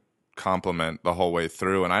I compliment the whole way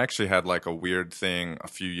through, and I actually had like a weird thing a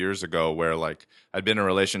few years ago where like I'd been in a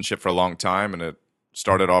relationship for a long time, and it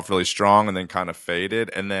started off really strong and then kind of faded,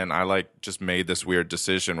 and then I like just made this weird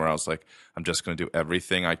decision where I was like, I'm just going to do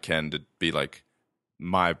everything I can to be like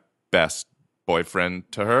my best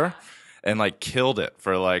boyfriend to her. And like killed it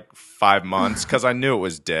for like 5 months because I knew it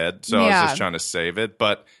was dead. So I was just trying to save it.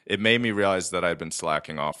 But it made me realize that I'd been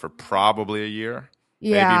slacking off for probably a year,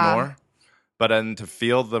 maybe more. But then to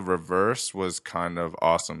feel the reverse was kind of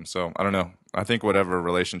awesome. So I don't know. I think whatever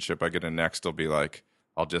relationship I get in next will be like,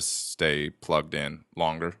 I'll just stay plugged in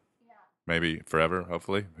longer. Yeah. Maybe forever,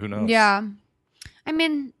 hopefully. Who knows? Yeah. I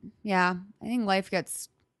mean, yeah. I think life gets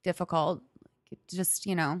difficult. Just,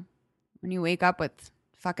 you know, when you wake up with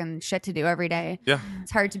fucking shit to do every day. Yeah.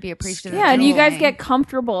 It's hard to be appreciative. Yeah, and you guys get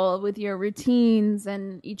comfortable with your routines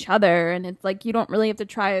and each other, and it's like you don't really have to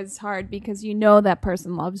try as hard because you know that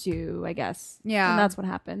person loves you, I guess. Yeah. And that's what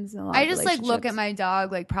happens in a lot I of just like look at relationships. my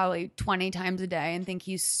dog like probably 20 times a day and think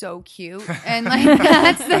he's so cute. And like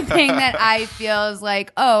that's the thing that I feel is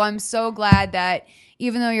like, oh, I'm so glad that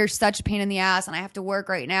even though you're such a pain in the ass and I have to work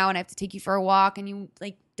right now and I have to take you for a walk and you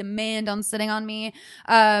like demand on sitting on me,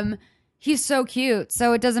 he's so cute,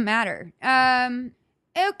 so it doesn't matter.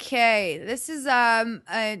 Okay, this is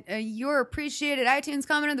your appreciated iTunes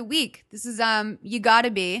comment of the week. This is you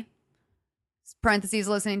gotta be parentheses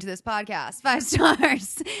listening to this podcast 5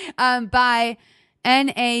 stars by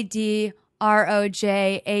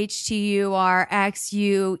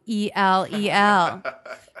NADROJHTURXUELEL.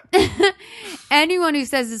 Anyone who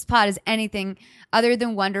says this pod is anything other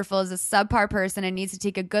than wonderful is a subpar person and needs to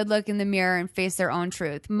take a good look in the mirror and face their own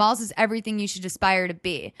truth. Malls is everything you should aspire to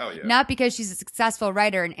be. Hell yeah. Not because she's a successful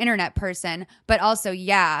writer and internet person, but also,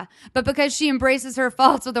 but because she embraces her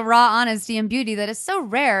faults with a raw honesty and beauty that is so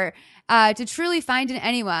rare to truly find in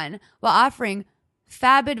anyone, while offering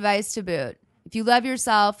fab advice to boot. If you love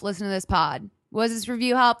yourself, listen to this pod. Was this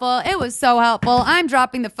review helpful? It was so helpful. I'm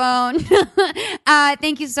dropping the phone.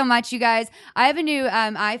 Thank you so much, you guys. I have a new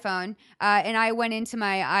iPhone, and I went into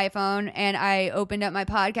my iPhone and I opened up my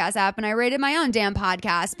podcast app and I rated my own damn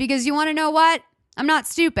podcast because you want to know what? I'm not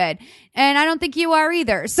stupid. And I don't think you are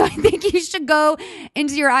either. So I think you should go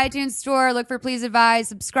into your iTunes store, look for Please Advise,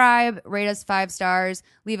 subscribe, rate us 5 stars,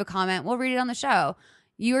 leave a comment. We'll read it on the show.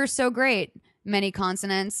 You are so great. Many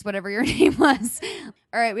consonants, whatever your name was.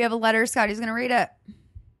 All right, we have a letter. Scotty's going to read it.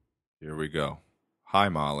 Here we go. Hi,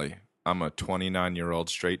 Molly. I'm a 29-year-old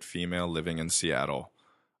straight female living in Seattle.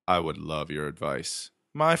 I would love your advice.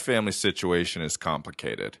 My family situation is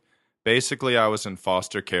complicated. Basically, I was in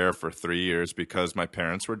foster care for 3 years because my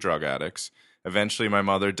parents were drug addicts. Eventually, my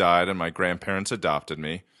mother died and my grandparents adopted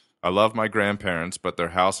me. I love my grandparents, but their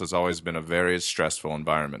house has always been a very stressful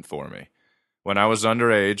environment for me. When I was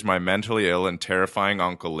underage, my mentally ill and terrifying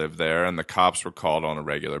uncle lived there, and the cops were called on a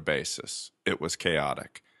regular basis. It was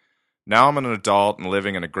chaotic. Now I'm an adult and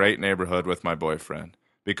living in a great neighborhood with my boyfriend.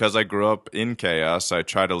 Because I grew up in chaos, I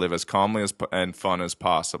try to live as calmly and fun as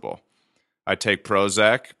possible. I take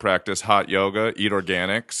Prozac, practice hot yoga, eat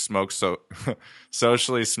organic,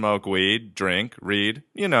 socially smoke weed, drink, read,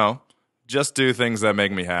 just do things that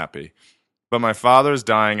make me happy. But my father is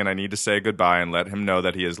dying and I need to say goodbye and let him know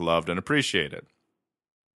that he is loved and appreciated.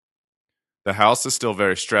 The house is still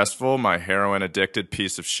very stressful. My heroin-addicted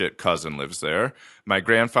piece of shit cousin lives there. My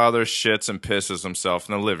grandfather shits and pisses himself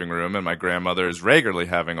in the living room, and my grandmother is regularly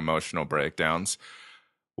having emotional breakdowns.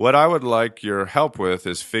 What I would like your help with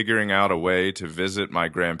is figuring out a way to visit my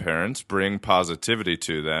grandparents, bring positivity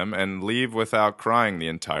to them, and leave without crying the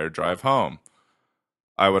entire drive home.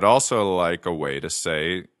 I would also like a way to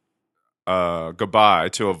say goodbye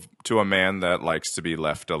to a man that likes to be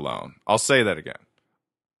left alone. I'll say that again.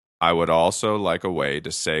 I would also like a way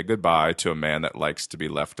to say goodbye to a man that likes to be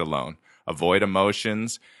left alone, avoid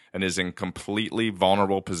emotions, and is in completely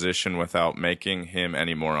vulnerable position without making him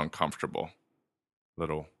any more uncomfortable.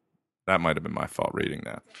 That might have been my fault reading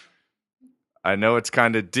that. I know it's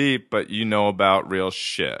kind of deep, but you know about real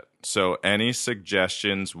shit. So any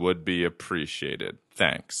suggestions would be appreciated.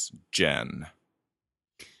 Thanks, Jen.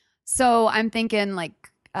 So I'm thinking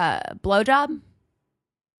like blowjob.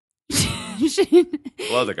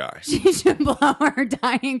 Blow the guy. She should blow her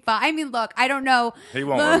dying father. I mean, look, I don't know. He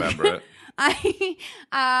won't remember it.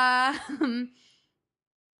 I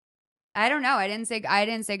don't know. I didn't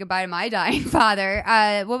say goodbye to my dying father.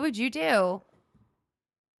 What would you do?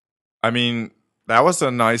 I mean, that was a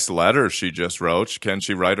nice letter she just wrote. Can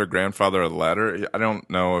she write her grandfather a letter? I don't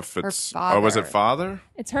know if it's... Or was it father?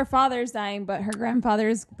 It's her father's dying, but her grandfather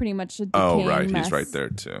is pretty much a decaying Oh, right. mess. He's right there,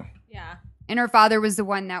 too. Yeah. And her father was the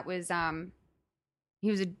one that was... he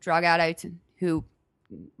was a drug addict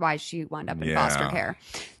why she wound up in foster care.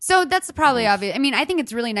 So that's probably obvious. I mean, I think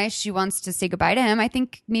it's really nice she wants to say goodbye to him. I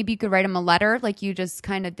think maybe you could write him a letter like you just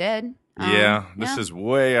kind of did. This is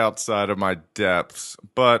way outside of my depths.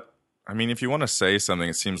 But, I mean, if you want to say something,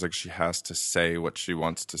 it seems like she has to say what she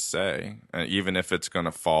wants to say, even if it's going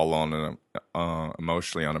to fall on an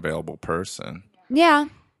emotionally unavailable person. Yeah.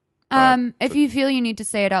 If you feel you need to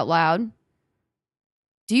say it out loud.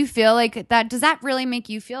 Do you feel like that? Does that really make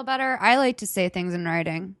you feel better? I like to say things in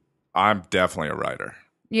writing. I'm definitely a writer.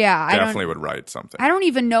 Yeah. I definitely would write something. I don't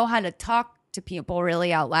even know how to talk to people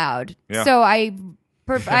really out loud. Yeah. So I'm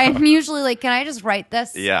usually like, can I just write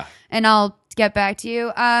this? Yeah. And I'll get back to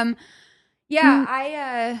you. What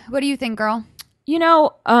do you think, girl?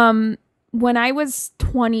 When I was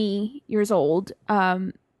 20 years old,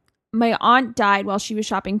 my aunt died while she was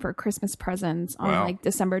shopping for Christmas presents on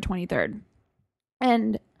December 23rd.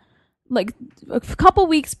 And like a couple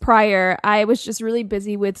weeks prior, I was just really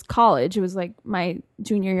busy with college. It was like my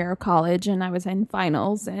junior year of college and I was in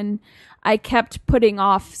finals and I kept putting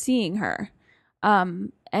off seeing her.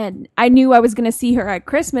 And I knew I was going to see her at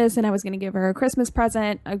Christmas and I was going to give her a Christmas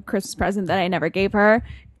present that I never gave her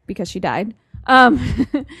because she died.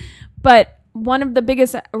 But one of the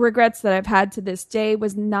biggest regrets that I've had to this day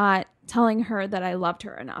was not telling her that I loved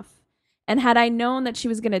her enough. And had I known that she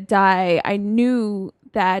was going to die, I knew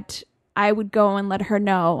that I would go and let her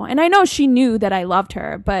know. And I know she knew that I loved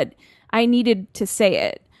her, but I needed to say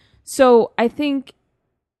it. So I think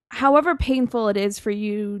however painful it is for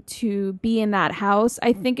you to be in that house,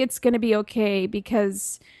 I think it's going to be okay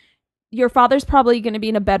because your father's probably going to be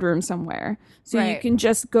in a bedroom somewhere. So you can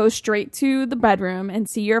just go straight to the bedroom and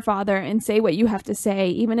see your father and say what you have to say.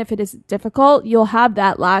 Even if it is difficult, you'll have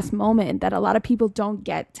that last moment that a lot of people don't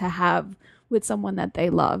get to have with someone that they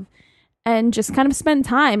love. And just kind of spend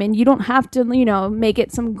time. And you don't have to, make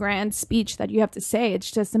it some grand speech that you have to say.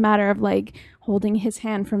 It's just a matter of like holding his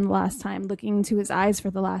hand from the last time, looking into his eyes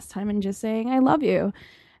for the last time and just saying, I love you.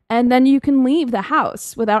 And then you can leave the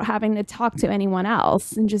house without having to talk to anyone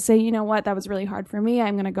else and just say, you know what, that was really hard for me.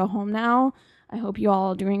 I'm going to go home now. I hope you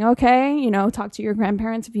all are doing okay. You know, talk to your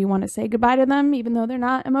grandparents if you want to say goodbye to them, even though they're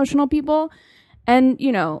not emotional people. And,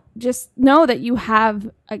 you know, just know that you have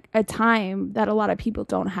a time that a lot of people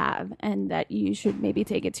don't have, and that you should maybe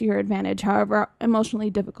take it to your advantage, however emotionally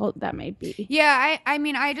difficult that may be. Yeah, I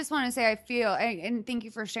mean, I just want to say I feel, and thank you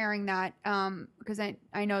for sharing that, because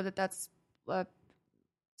I know that that's a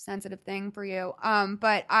sensitive thing for you.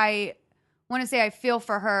 But I want to say I feel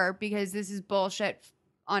for her, because this is bullshit.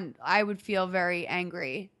 I would feel very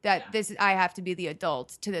angry that I have to be the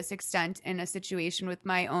adult to this extent in a situation with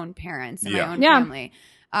my own parents and my own family.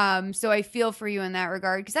 So I feel for you in that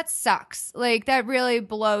regard, because that sucks. Like, that really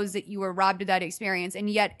blows that you were robbed of that experience. And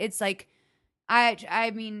yet it's like,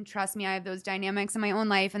 I mean, trust me, I have those dynamics in my own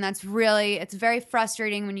life, and it's very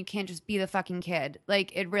frustrating when you can't just be the fucking kid.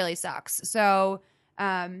 Like, it really sucks. So,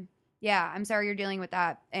 yeah, I'm sorry you're dealing with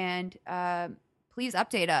that. And, please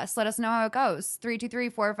update us. Let us know how it goes.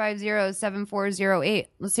 323-450-7408.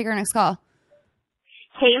 Let's take our next call.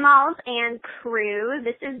 Hey, Malls and crew.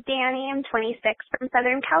 This is Danny. I'm 26 from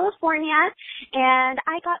Southern California, and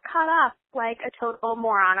I got caught off like a total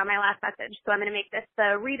moron on my last message, so I'm going to make this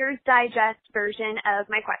the Reader's Digest version of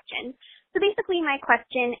my question. So basically, my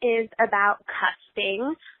question is about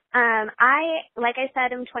cusping. Like I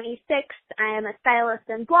said, I'm 26. I am a stylist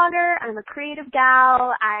and blogger. I'm a creative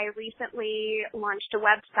gal. I recently launched a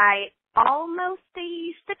website almost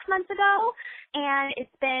 6 months ago, and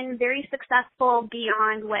it's been very successful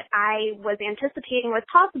beyond what I was anticipating was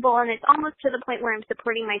possible, and it's almost to the point where I'm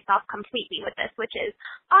supporting myself completely with this, which is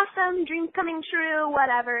awesome, dreams coming true,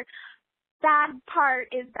 whatever. Sad part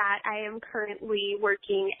is that I am currently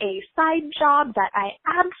working a side job that I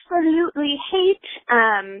absolutely hate.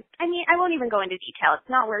 I mean, I won't even go into detail. It's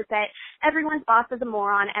not worth it. Everyone's boss is a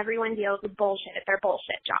moron. Everyone deals with bullshit at their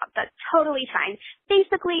bullshit job. That's totally fine.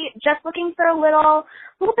 Basically, just looking for a little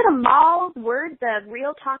bit of Mal's words of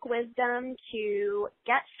real talk wisdom to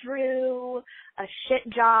get through a shit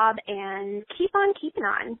job and keep on keeping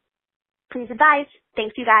on. Please advise.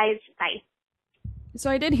 Thanks, you guys. Bye. So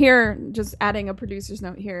I did hear, just adding a producer's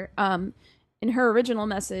note here, in her original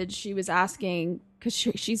message, she was asking, because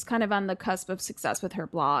she's kind of on the cusp of success with her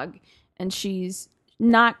blog, and she's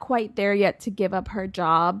not quite there yet to give up her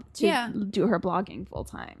job to do her blogging full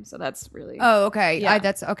time. So that's really... Oh, okay. Yeah.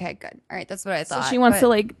 That's okay, good. All right, that's what I thought. So she wants to,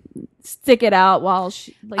 like, stick it out while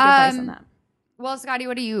she, like, advice on that. Well, Scotty,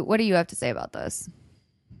 what do you have to say about this?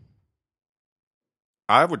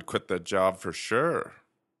 I would quit that job for sure.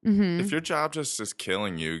 Mm-hmm. If your job just is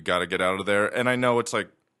killing you, you got to get out of there. And I know it's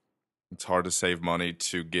hard to save money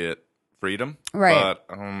to get freedom. Right.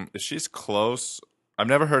 But if she's close, I've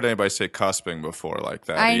never heard anybody say cusping before like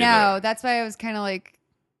that. I either. know. That's why I was kind of like,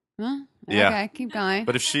 huh? Yeah. Okay, keep going.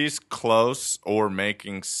 But if she's close or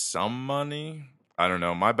making some money, I don't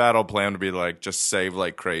know. My battle plan would be just save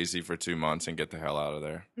like crazy for 2 months and get the hell out of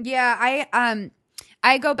there. Yeah,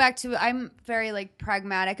 I go back to, I'm very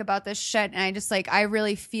pragmatic about this shit, and I just I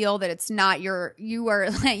really feel that it's not you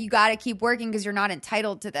got to keep working because you're not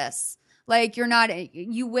entitled to this.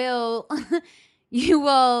 You will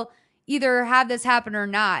either have this happen or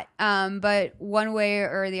not. But one way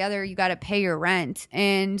or the other, you got to pay your rent,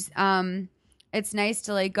 and it's nice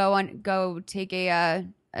to go take a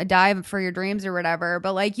dive for your dreams or whatever.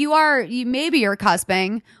 But maybe you're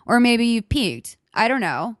cusping, or maybe you've peaked. I don't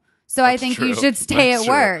know. So I think you should stay at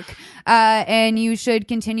work, and you should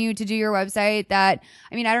continue to do your website. I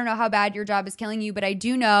don't know how bad your job is killing you, but I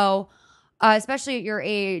do know, especially at your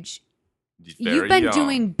age, you've been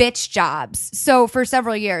doing bitch jobs. So for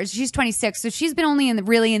several years, she's 26, so she's been only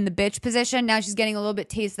really in the bitch position. Now she's getting a little bit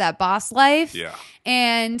taste of that boss life. Yeah.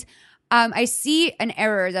 And I see an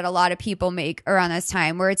error that a lot of people make around this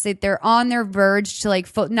time, where it's they're on their verge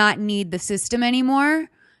to not need the system anymore.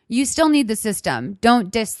 You still need the system.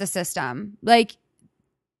 Don't diss the system.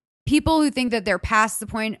 People who think that they're past the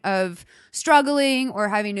point of struggling or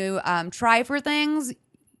having to try for things,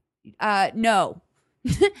 no.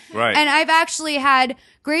 Right. And I've actually had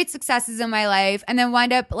great successes in my life, and then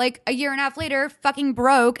wind up a year and a half later fucking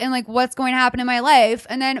broke, and what's going to happen in my life.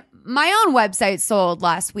 And then my own website sold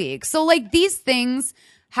last week. So these things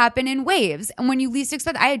happen in waves, and when you least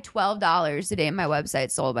expect, I had $12 today in my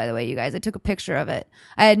website sold, by the way, you guys. I took a picture of it.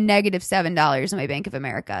 I had negative $7 in my Bank of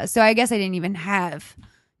America, so I guess I didn't even have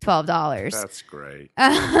 $12. That's great.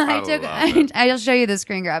 I'll show you the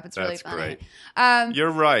screen grab. It's really funny. Great.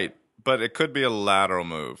 You're right, but it could be a lateral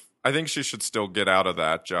move. I think she should still get out of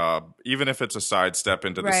that job, even if it's a sidestep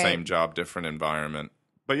into the same job, different environment.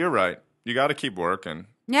 But you're right. You got to keep working.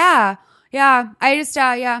 Yeah. Yeah, I just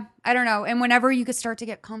I don't know. And whenever you could start to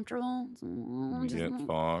get comfortable, Get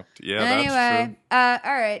fucked. Yeah, anyway, that's true.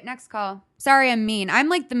 all right, next call. Sorry, I'm mean. I'm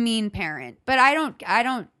like the mean parent, but I don't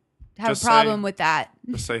have Just a problem say- with that.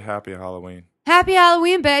 Just say Happy Halloween. Happy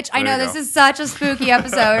Halloween, bitch! I know There you this go. is such a spooky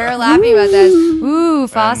episode. We're laughing about this. Ooh,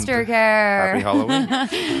 foster And care.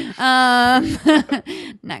 Happy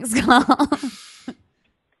Halloween. Next call.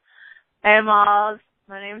 Hey, Malls.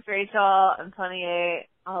 My name's Rachel. I'm 28.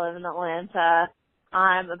 I live in Atlanta.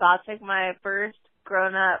 I'm about to take my first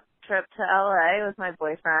grown-up trip to LA with my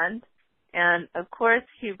boyfriend. And, of course,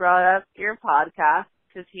 he brought up your podcast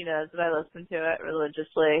because he knows that I listen to it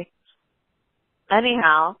religiously.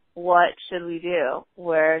 Anyhow, what should we do?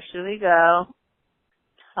 Where should we go?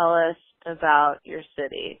 Tell us about your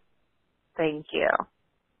city. Thank you.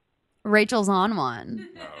 Rachel's on one.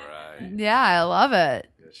 All right. Yeah, I love it.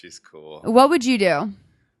 Yeah, she's cool. What would you do?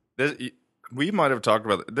 We might have talked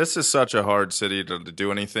about this. Is such a hard city to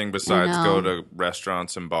do anything besides know. go to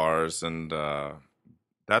restaurants and bars, and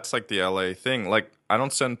that's like the LA thing. Like, I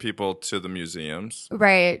don't send people to the museums.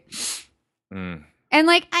 Right. Mm. And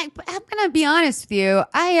like I'm gonna be honest with you,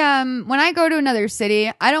 I when I go to another city,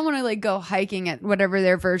 I don't want to like go hiking at whatever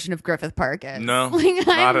their version of Griffith Park is. No, like,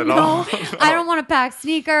 not at all. I don't want to pack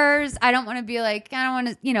sneakers. I don't want to be like I don't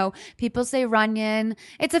want to. People say Runyon.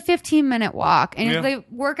 It's a 15-minute walk, and Yeah. the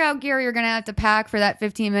workout gear you're gonna have to pack for that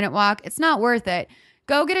 15-minute walk, it's not worth it.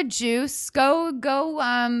 Go get a juice. Go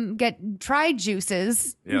try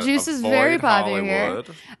juices. Yeah, Juice is avoid very popular Hollywood.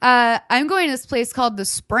 here. I'm going to this place called The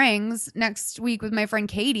Springs next week with my friend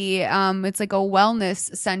Katie. It's like a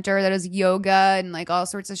wellness center that has yoga and like all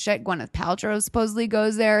sorts of shit. Gwyneth Paltrow supposedly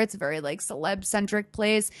goes there. It's a very like celeb centric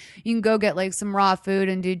place. You can go get like some raw food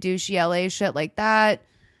and do douchey LA shit like that.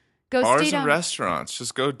 Go Bars stay and down. restaurants.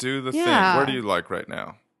 Just go do the thing. Yeah. Where do you like right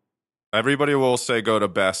now? Everybody will say go to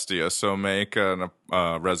Bestia, so make a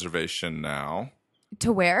reservation now.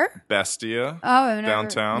 To where? Bestia, Oh, I've never-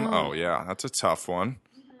 downtown. no. Oh yeah, that's a tough one.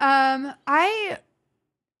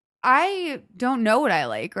 I don't know what I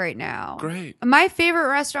like right now. Great. My favorite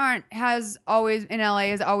restaurant has always in LA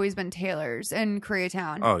has always been Taylor's in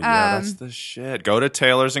Koreatown. Oh yeah, that's the shit. Go to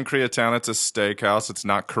Taylor's in Koreatown. It's a steakhouse. It's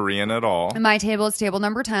not Korean at all. My table is table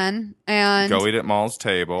number 10, and Go eat at Mall's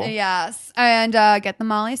table. yes, and get the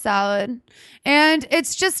Molly salad, and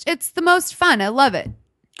it's the most fun. I love it.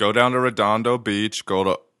 Go down to Redondo Beach. Go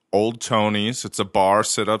to Old Tony's. It's a bar.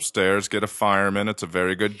 Sit upstairs. Get a fireman. It's a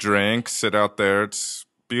very good drink. Sit out there. It's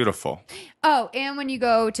beautiful. Oh, and when you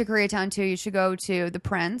go to Koreatown too, you should go to the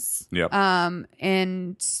Prince. Yep.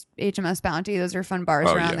 And HMS Bounty. Those are fun bars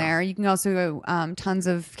Oh, around yeah. there. You can also go tons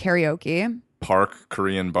of karaoke. Park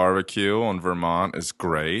Korean Barbecue on Vermont is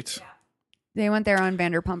great. They went there on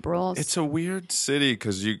Vanderpump Rules. It's a weird city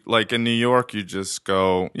because you like in New York, you just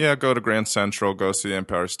go to Grand Central, go see the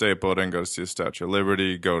Empire State Building, go see the Statue of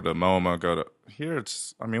Liberty, go to MoMA, here.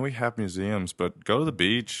 We have museums, but go to the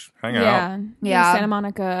beach, hang out. Yeah. Yeah. Santa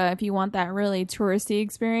Monica, if you want that really touristy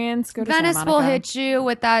experience, go to Venice Santa will Monica. hit you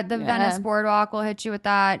with that. The Yeah. Venice Boardwalk will hit you with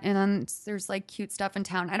that. And then there's like cute stuff in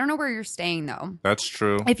town. I don't know where you're staying though. That's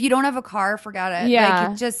true. If you don't have a car, forget it. Yeah.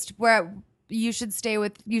 Like just where you should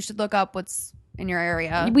you should look up what's in your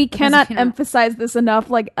area. We Because, cannot you know, emphasize this enough.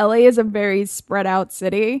 Like, LA is a very spread out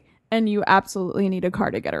city, and you absolutely need a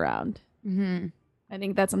car to get around. Mm-hmm. I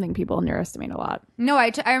think that's something people underestimate a lot. No,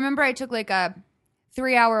 I remember I took like a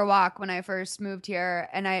 3-hour walk when I first moved here,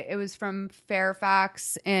 and it was from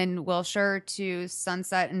Fairfax in Wilshire to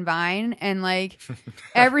Sunset and Vine, and like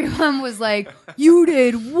everyone was like, "You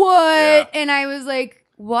did what?" Yeah. And I was like,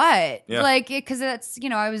 "What?" Yeah. Like because that's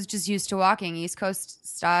I was just used to walking East Coast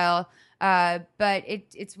style. But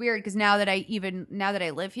it's weird because now that I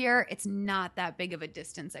live here, it's not that big of a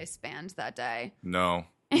distance I spanned that day. No.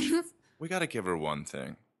 We got to give her one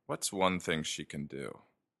thing. What's one thing she can do?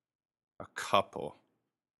 A couple.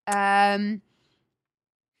 There's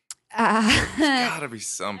Got to be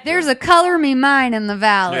something. a color me mine in the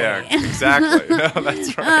valley. Yeah, exactly. No,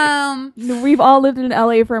 that's right. We've all lived in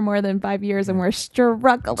LA for more than 5 years, and we're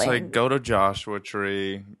struggling. It's like go to Joshua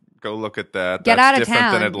Tree. Go look at that. Get That's out of different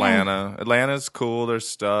town. than Atlanta. Atlanta's cool. There's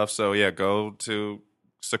stuff. So yeah, go to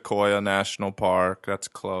Sequoia National Park. That's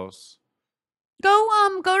close.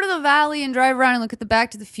 Go to the valley and drive around and look at the Back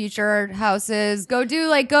to the Future houses. Go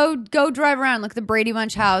drive around and look at the Brady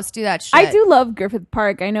Bunch house. Do that shit. I do love Griffith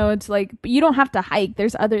Park. I know it's like, but you don't have to hike.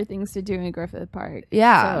 There's other things to do in Griffith Park.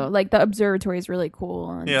 Yeah. So, like, the observatory is really cool.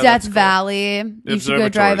 And Yeah, Death that's cool. Valley. The You should go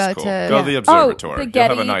drive out observatory's to cool. Go to the observatory. the You'll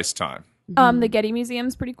have a Getty. nice time. The Getty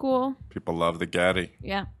Museum's pretty cool. People love the Getty.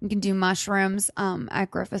 Yeah. You can do mushrooms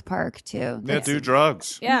at Griffith Park too. Yeah, do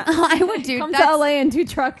drugs. Yeah. I would do. Come to LA and do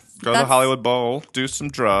drugs. Go to the Hollywood Bowl, do some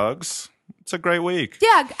drugs. It's a great week.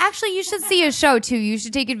 Yeah, actually, you should see a show too. You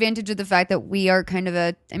should take advantage of the fact that we are kind of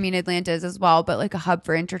Atlanta is as well, but like a hub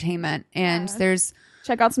for entertainment. And there's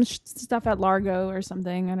check out some stuff at Largo or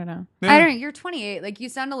something. I don't know. I don't know. You're 28. Like you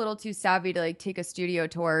sound a little too savvy to like take a studio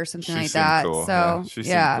tour or something like that. Cool. So she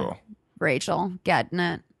seemed cool. Rachel, getting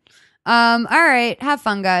it. All right, have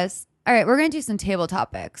fun, guys. All right, we're gonna do some table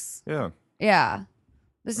topics. Yeah.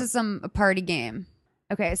 This is a party game.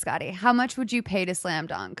 Okay, Scotty, how much would you pay to slam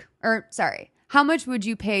dunk? Or sorry, how much would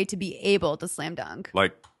you pay to be able to slam dunk?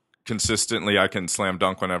 Like consistently, I can slam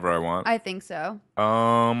dunk whenever I want. I think so.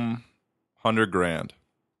 $100,000.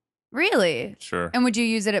 Really? Sure. And would you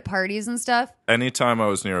use it at parties and stuff? Anytime I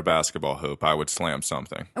was near a basketball hoop, I would slam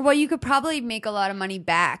something. Well, you could probably make a lot of money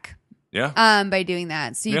back. Yeah. By doing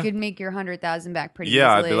that, so you could make your 100,000 back pretty easily.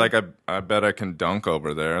 easily. I'd be like, I bet I can dunk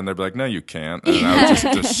over there, and they'd be like, no, you can't, and I would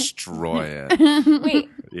just destroy it. Wait,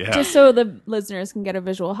 just so the listeners can get a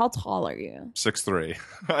visual, how tall are you? 6'3".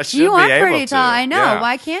 I should you be are able pretty to. tall. I know. Yeah.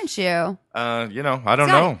 Why can't you? I don't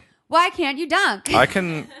know. Why can't you dunk? I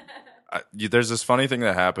can. There's this funny thing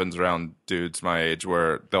that happens around dudes my age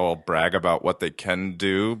where they'll brag about what they can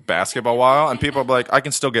do basketball while, and people will be like, I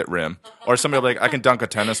can still get rim. Or somebody will be like, I can dunk a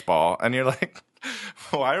tennis ball. And you're like,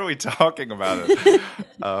 why are we talking about it?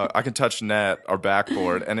 I can touch net or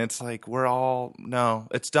backboard. And it's like, no,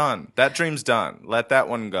 it's done. That dream's done. Let that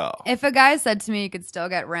one go. If a guy said to me he could still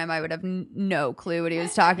get rim, I would have no clue what he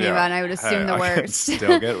was talking about, and I would assume the worst. I can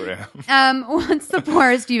still get rim. What's the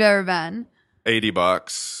poorest you've ever been?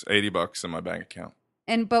 $80 in my bank account.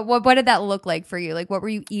 But what did that look like for you? Like, what were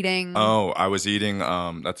you eating? Oh, I was eating.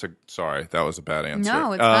 Sorry, that was a bad answer.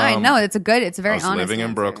 No, it's fine. No, it's a very honest I was living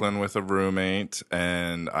in answer. Brooklyn with a roommate,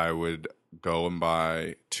 and I would go and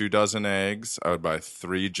buy 2 dozen eggs. I would buy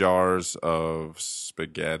 3 jars of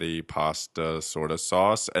spaghetti, pasta, sort of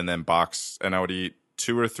sauce, and then and I would eat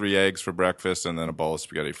 2 or 3 eggs for breakfast, and then a bowl of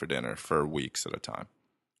spaghetti for dinner for weeks at a time.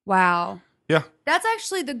 Wow. Yeah. That's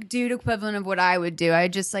actually the dude equivalent of what I would do. I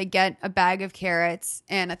just like get a bag of carrots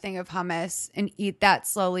and a thing of hummus and eat that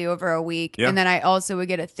slowly over a week. Yeah. And then I also would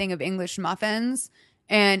get a thing of English muffins,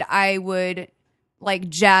 and I would like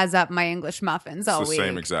jazz up my English muffins all It's the week.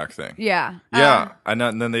 same exact thing. Yeah. Yeah. And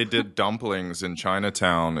then they did dumplings in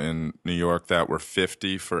Chinatown in New York that were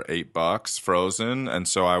 $50 for $8 frozen. And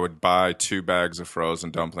so I would buy 2 bags of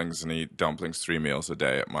frozen dumplings and eat dumplings 3 meals a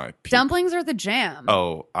day at my peak. Dumplings are the jam.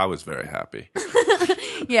 Oh, I was very happy.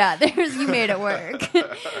 Yeah, you made it work.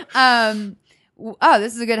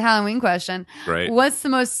 This is a good Halloween question. Great. What's the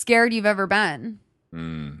most scared you've ever been?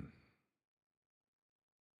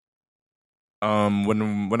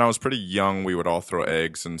 When I was pretty young, we would all throw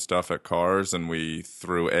eggs and stuff at cars, and we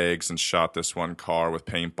threw eggs and shot this one car with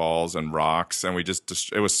paintballs and rocks, and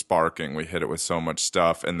it was sparking. We hit it with so much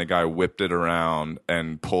stuff, and the guy whipped it around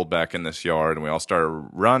and pulled back in this yard, and we all started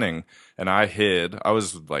running, and I hid. I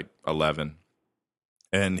was like 11,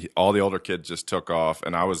 and all the older kids just took off,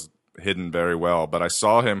 and I was hidden very well, but I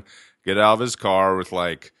saw him get out of his car with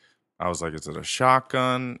I was like, is it a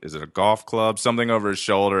shotgun? Is it a golf club? Something over his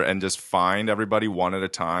shoulder, and just find everybody one at a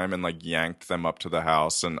time and yanked them up to the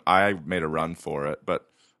house. And I made a run for it. But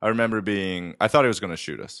I remember I thought he was going to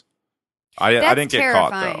shoot us. I didn't get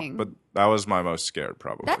caught though. But that was my most scared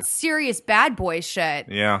probably. That's serious bad boy shit.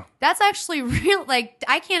 Yeah. That's actually real.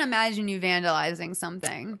 I can't imagine you vandalizing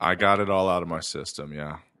something. I got it all out of my system.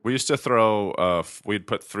 Yeah. We used to throw, we'd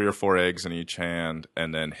put 3 or 4 eggs in each hand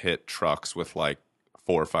and then hit trucks with 4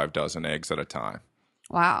 or 5 dozen eggs at a time.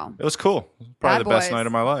 Wow. It was cool. Probably the best night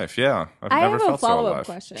of my life. Yeah. I never have felt a follow-up so alive.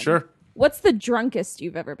 question. Sure. What's the drunkest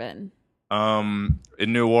you've ever been? In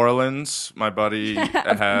New Orleans, my buddy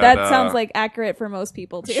had that sounds accurate for most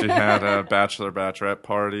people too. She had a bachelorette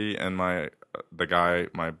party, and my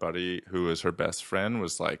buddy who is her best friend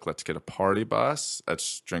was like, let's get a party bus,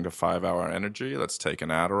 let's drink a 5-hour energy, let's take an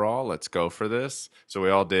Adderall, let's go for this. So we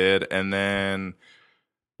all did, and then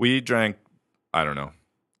we drank, I don't know,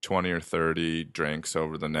 20 or 30 drinks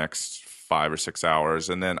over the next 5 or 6 hours.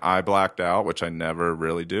 And then I blacked out, which I never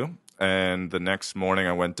really do. And the next morning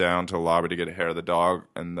I went down to the lobby to get a hair of the dog.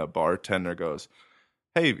 And the bartender goes,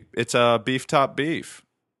 hey, it's a beef top beef.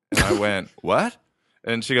 And I went, what?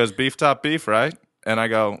 And she goes, beef top beef, right? And I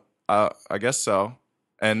go, I guess so.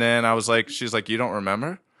 And then I was like, she's like, you don't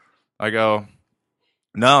remember? I go,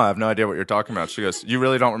 no, I have no idea what you're talking about. She goes, you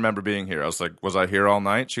really don't remember being here? I was like, was I here all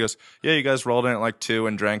night? She goes, yeah, you guys rolled in at 2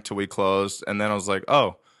 and drank till we closed. And then I was like,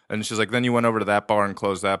 oh. And she's like, then you went over to that bar and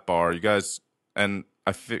closed that bar. You guys, and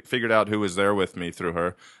I figured out who was there with me through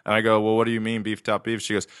her. And I go, well, what do you mean beef top beef?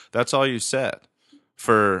 She goes, that's all you said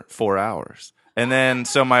for 4 hours. And then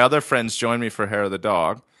so my other friends joined me for Hair of the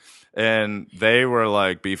Dog. And they were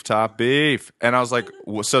like, beef top beef. And I was like,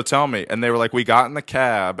 so tell me. And they were like, we got in the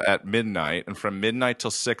cab at midnight. And from midnight till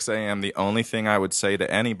 6 a.m., the only thing I would say to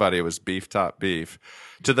anybody was beef top beef.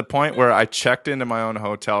 To the point where I checked into my own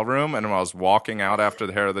hotel room. And when I was walking out after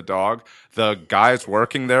the Hair of the Dog, the guys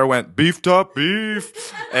working there went, beef top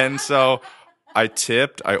beef. And so I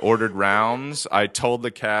tipped, I ordered rounds, I told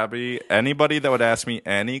the cabbie, anybody that would ask me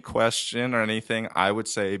any question or anything, I would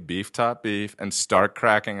say beef top beef and start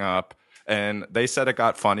cracking up. And they said it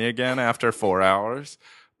got funny again after 4 hours.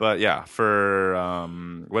 But yeah, for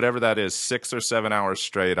whatever that is, 6 or 7 hours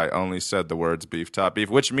straight, I only said the words beef top beef,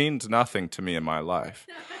 which means nothing to me in my life.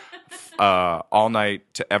 All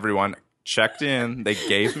night to everyone. Checked in, they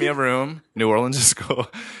gave me a room. New Orleans is cool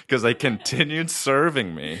because they continued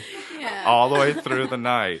serving me all the way through the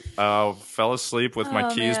night. Fell asleep with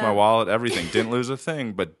my keys, my wallet, everything. Didn't lose a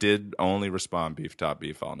thing, but did only respond beef top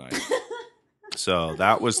beef all night. So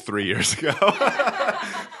that was 3 years ago.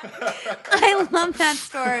 I love that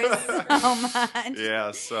story so much.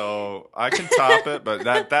 Yeah, so I can top it,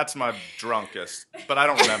 but that's my drunkest. But I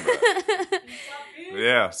don't remember it.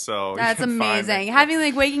 Yeah, so that's amazing. Having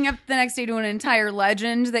like waking up the next day to an entire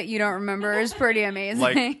legend that you don't remember is pretty amazing.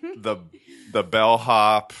 Like the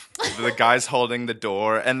bellhop, the guys holding the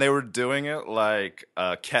door, and they were doing it like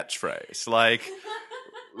a catchphrase, like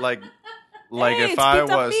hey, if I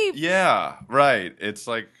was, yeah, right. It's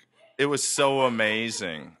like it was so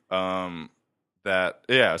amazing. That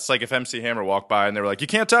it's like if MC Hammer walked by and they were like, you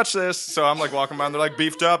can't touch this. So I'm like walking by and they're like,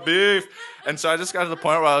 beef top beef. And so I just got to the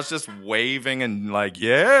point where I was just waving and like,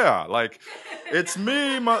 yeah, like it's me.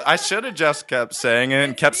 I should have just kept saying it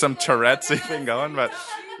and kept some Tourette's thing going, but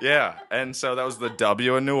yeah. And so that was the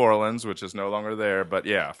W in New Orleans, which is no longer there. But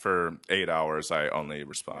yeah, for 8 hours, I only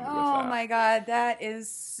responded with that. Oh my God. That is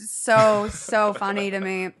so funny to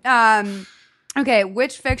me. Okay,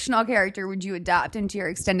 which fictional character would you adopt into your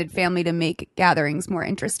extended family to make gatherings more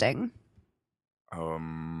interesting? I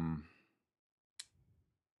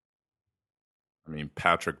mean,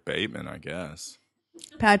 Patrick Bateman, I guess.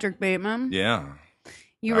 Patrick Bateman? Yeah.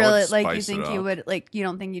 You really, like, you think you would, like, you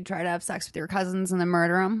don't think you'd try to have sex with your cousins and then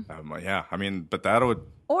murder them? Yeah, I mean, but that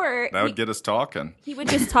would get us talking. He would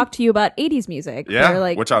just talk to you about 80s music. Yeah, for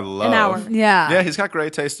like which I love. An hour. Yeah. Yeah, he's got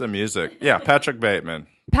great taste in music. Yeah, Patrick Bateman.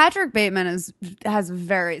 Patrick Bateman has a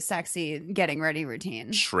very sexy getting ready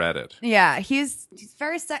routine. Shredded. Yeah, he's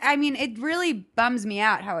very I mean, it really bums me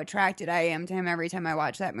out how attracted I am to him every time I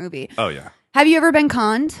watch that movie. Oh, yeah. Have you ever been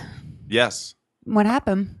conned? Yes. What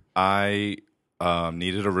happened? I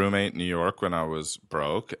needed a roommate in New York when I was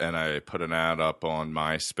broke, and I put an ad up on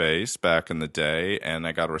MySpace back in the day, and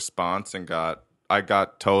I got a response and I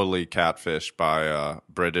got totally catfished by a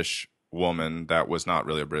British woman that was not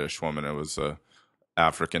really a British woman. It was a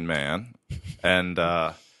African man, and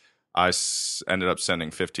I ended up sending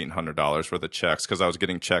 $1,500 worth of checks because I was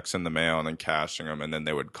getting checks in the mail and then cashing them, and then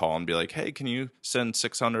they would call and be like, hey, can you send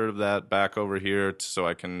 600 of that back over here so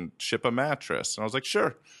I can ship a mattress? And I was like,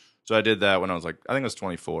 sure. So I did that when I was like, I think I was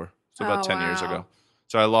 24, so about 10 years ago.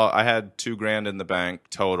 So I had $2,000 in the bank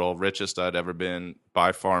total, richest I'd ever been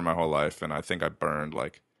by far in my whole life, and I think I burned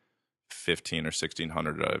like 1,500 or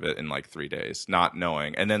 1,600 of it in like 3 days, not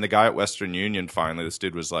knowing. And then the guy at Western Union, finally, this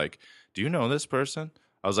dude was like, do you know this person?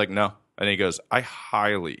 I was like, no. And he goes, I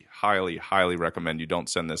highly, highly, highly recommend you don't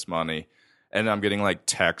send this money. And I'm getting like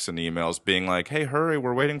texts and emails being like, hey, hurry,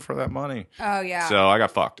 we're waiting for that money. Oh, yeah. So I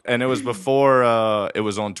got fucked. And it was before it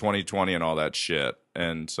was on 2020 and all that shit.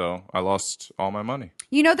 And so I lost all my money.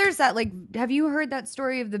 You know, there's that, like, have you heard that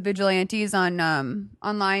story of the vigilantes on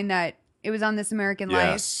online that it was on This American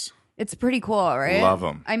Yes. Life? It's pretty cool, right? Love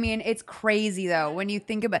them. I mean, it's crazy though when you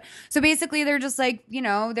think about. So basically, they're just like, you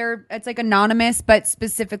know, it's like anonymous, but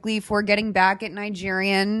specifically for getting back at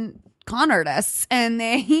Nigerian con artists, and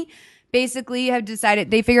they basically have decided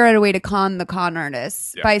they figure out a way to con the con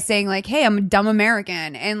artists by saying like, hey, I'm a dumb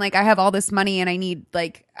American and like I have all this money and I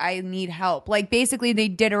need help. Like basically, they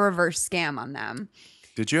did a reverse scam on them.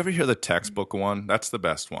 Did you ever hear the textbook one? That's the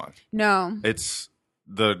best one. No. It's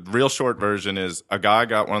the real short version is a guy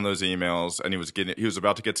got one of those emails and he was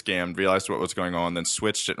about to get scammed, realized what was going on, then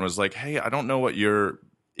switched it and was like, hey, I don't know what you're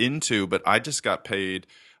into, but I just got paid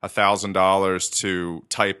 $1,000 to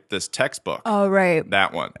type this textbook. Oh, right.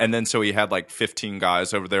 That one. And then so he had like 15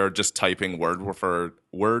 guys over there just typing word for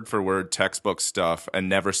word textbook stuff and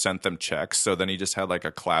never sent them checks. So then he just had like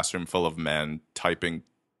a classroom full of men typing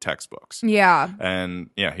textbooks. Yeah. And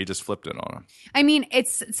yeah, he just flipped it on him. I mean,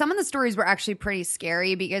 some of the stories were actually pretty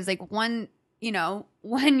scary because like when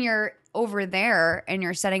you're over there and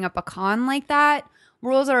you're setting up a con like that,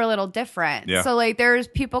 rules are a little different. Yeah. So like there's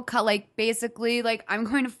people like basically like, I'm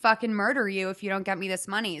going to fucking murder you if you don't get me this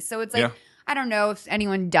money. So it's like, I don't know if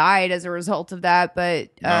anyone died as a result of that, but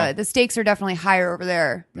the stakes are definitely higher over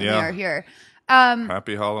there than they are here.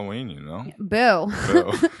 Happy Halloween, you know? Boo.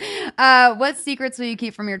 What secrets will you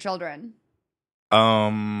keep from your children?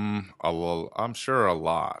 I'm sure a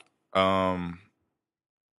lot. God.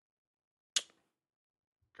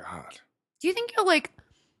 Do you think you'll like,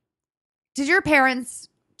 did your parents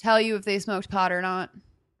tell you if they smoked pot or not?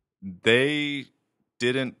 They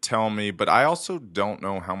didn't tell me, but I also don't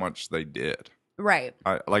know how much they did. Right.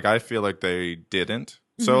 I feel like they didn't.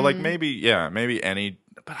 So like maybe any,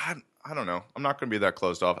 but I don't know. I'm not going to be that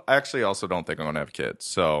closed off. I actually also don't think I'm going to have kids.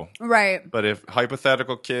 So right. But if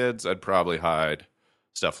hypothetical kids, I'd probably hide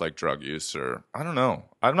stuff like drug use or I don't know.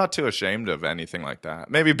 I'm not too ashamed of anything like that.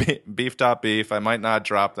 Maybe beef. I might not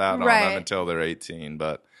drop that on them until they're 18,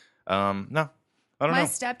 but no. I don't know. My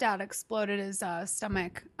stepdad exploded his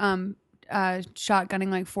stomach shotgunning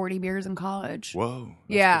like 40 beers in college. Whoa.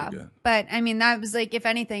 Yeah. But I mean, that was like, if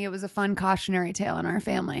anything, it was a fun cautionary tale in our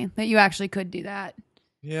family that you actually could do that.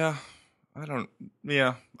 Yeah. I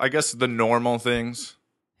guess the normal things.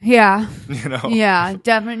 Yeah. You know? Yeah.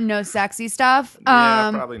 Definitely no sexy stuff.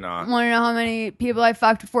 Yeah, probably not. Want to know how many people I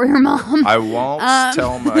fucked before your mom? I won't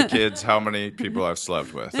tell my kids how many people I've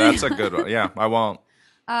slept with. That's a good one. Yeah, I won't.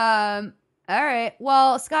 All right.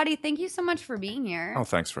 Well, Scotty, thank you so much for being here. Oh,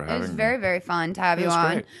 thanks for having me. It was very, very fun to have you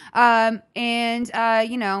on. Great. And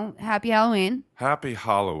happy Halloween. Happy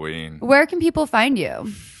Halloween. Where can people find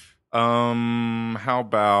you? How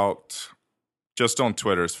about just on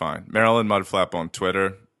Twitter is fine. Marilyn Mudflap on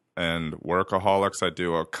Twitter. And Workaholics, I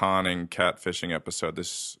do a conning catfishing episode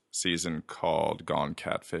this season called Gone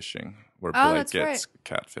Catfishing, where Blake gets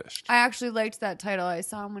catfished. I actually liked that title. I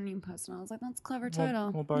saw him when you posted, and I was like, that's a clever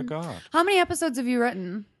title. Well, by God. How many episodes have you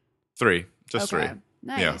written? 3. Just 3.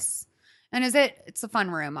 Nice. Yeah. And it's a fun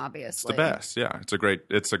room, obviously. It's the best. Yeah. It's a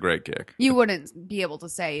great gig. You wouldn't be able to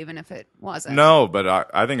say even if it wasn't. No, but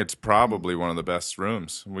I think it's probably one of the best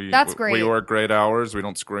rooms. That's great. We work great hours. We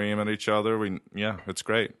don't scream at each other. It's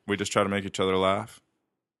great. We just try to make each other laugh.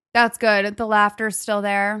 That's good. The laughter's still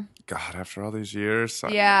there. God, after all these years.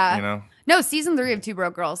 Yeah. No, season 3 of Two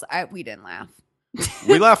Broke Girls, we didn't laugh.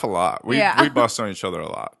 We laugh a lot. We bust on each other a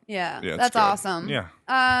lot. Yeah, that's awesome. Yeah.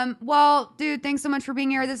 Well, dude, thanks so much for being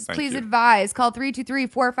here. This is Please Advise. Call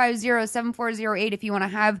 323-450-7408 if you want to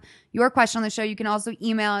have your question on the show. You can also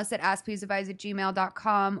email us at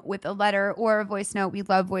askpleaseadvise@gmail.com with a letter or a voice note. We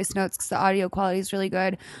love voice notes because the audio quality is really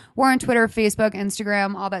good. We're on Twitter, Facebook,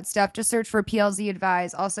 Instagram, all that stuff. Just search for PLZ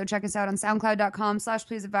Advise. Also, check us out on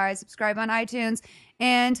soundcloud.com/pleaseadvise. Subscribe on iTunes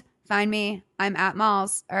and find me. I'm at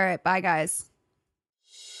Malls. All right. Bye, guys.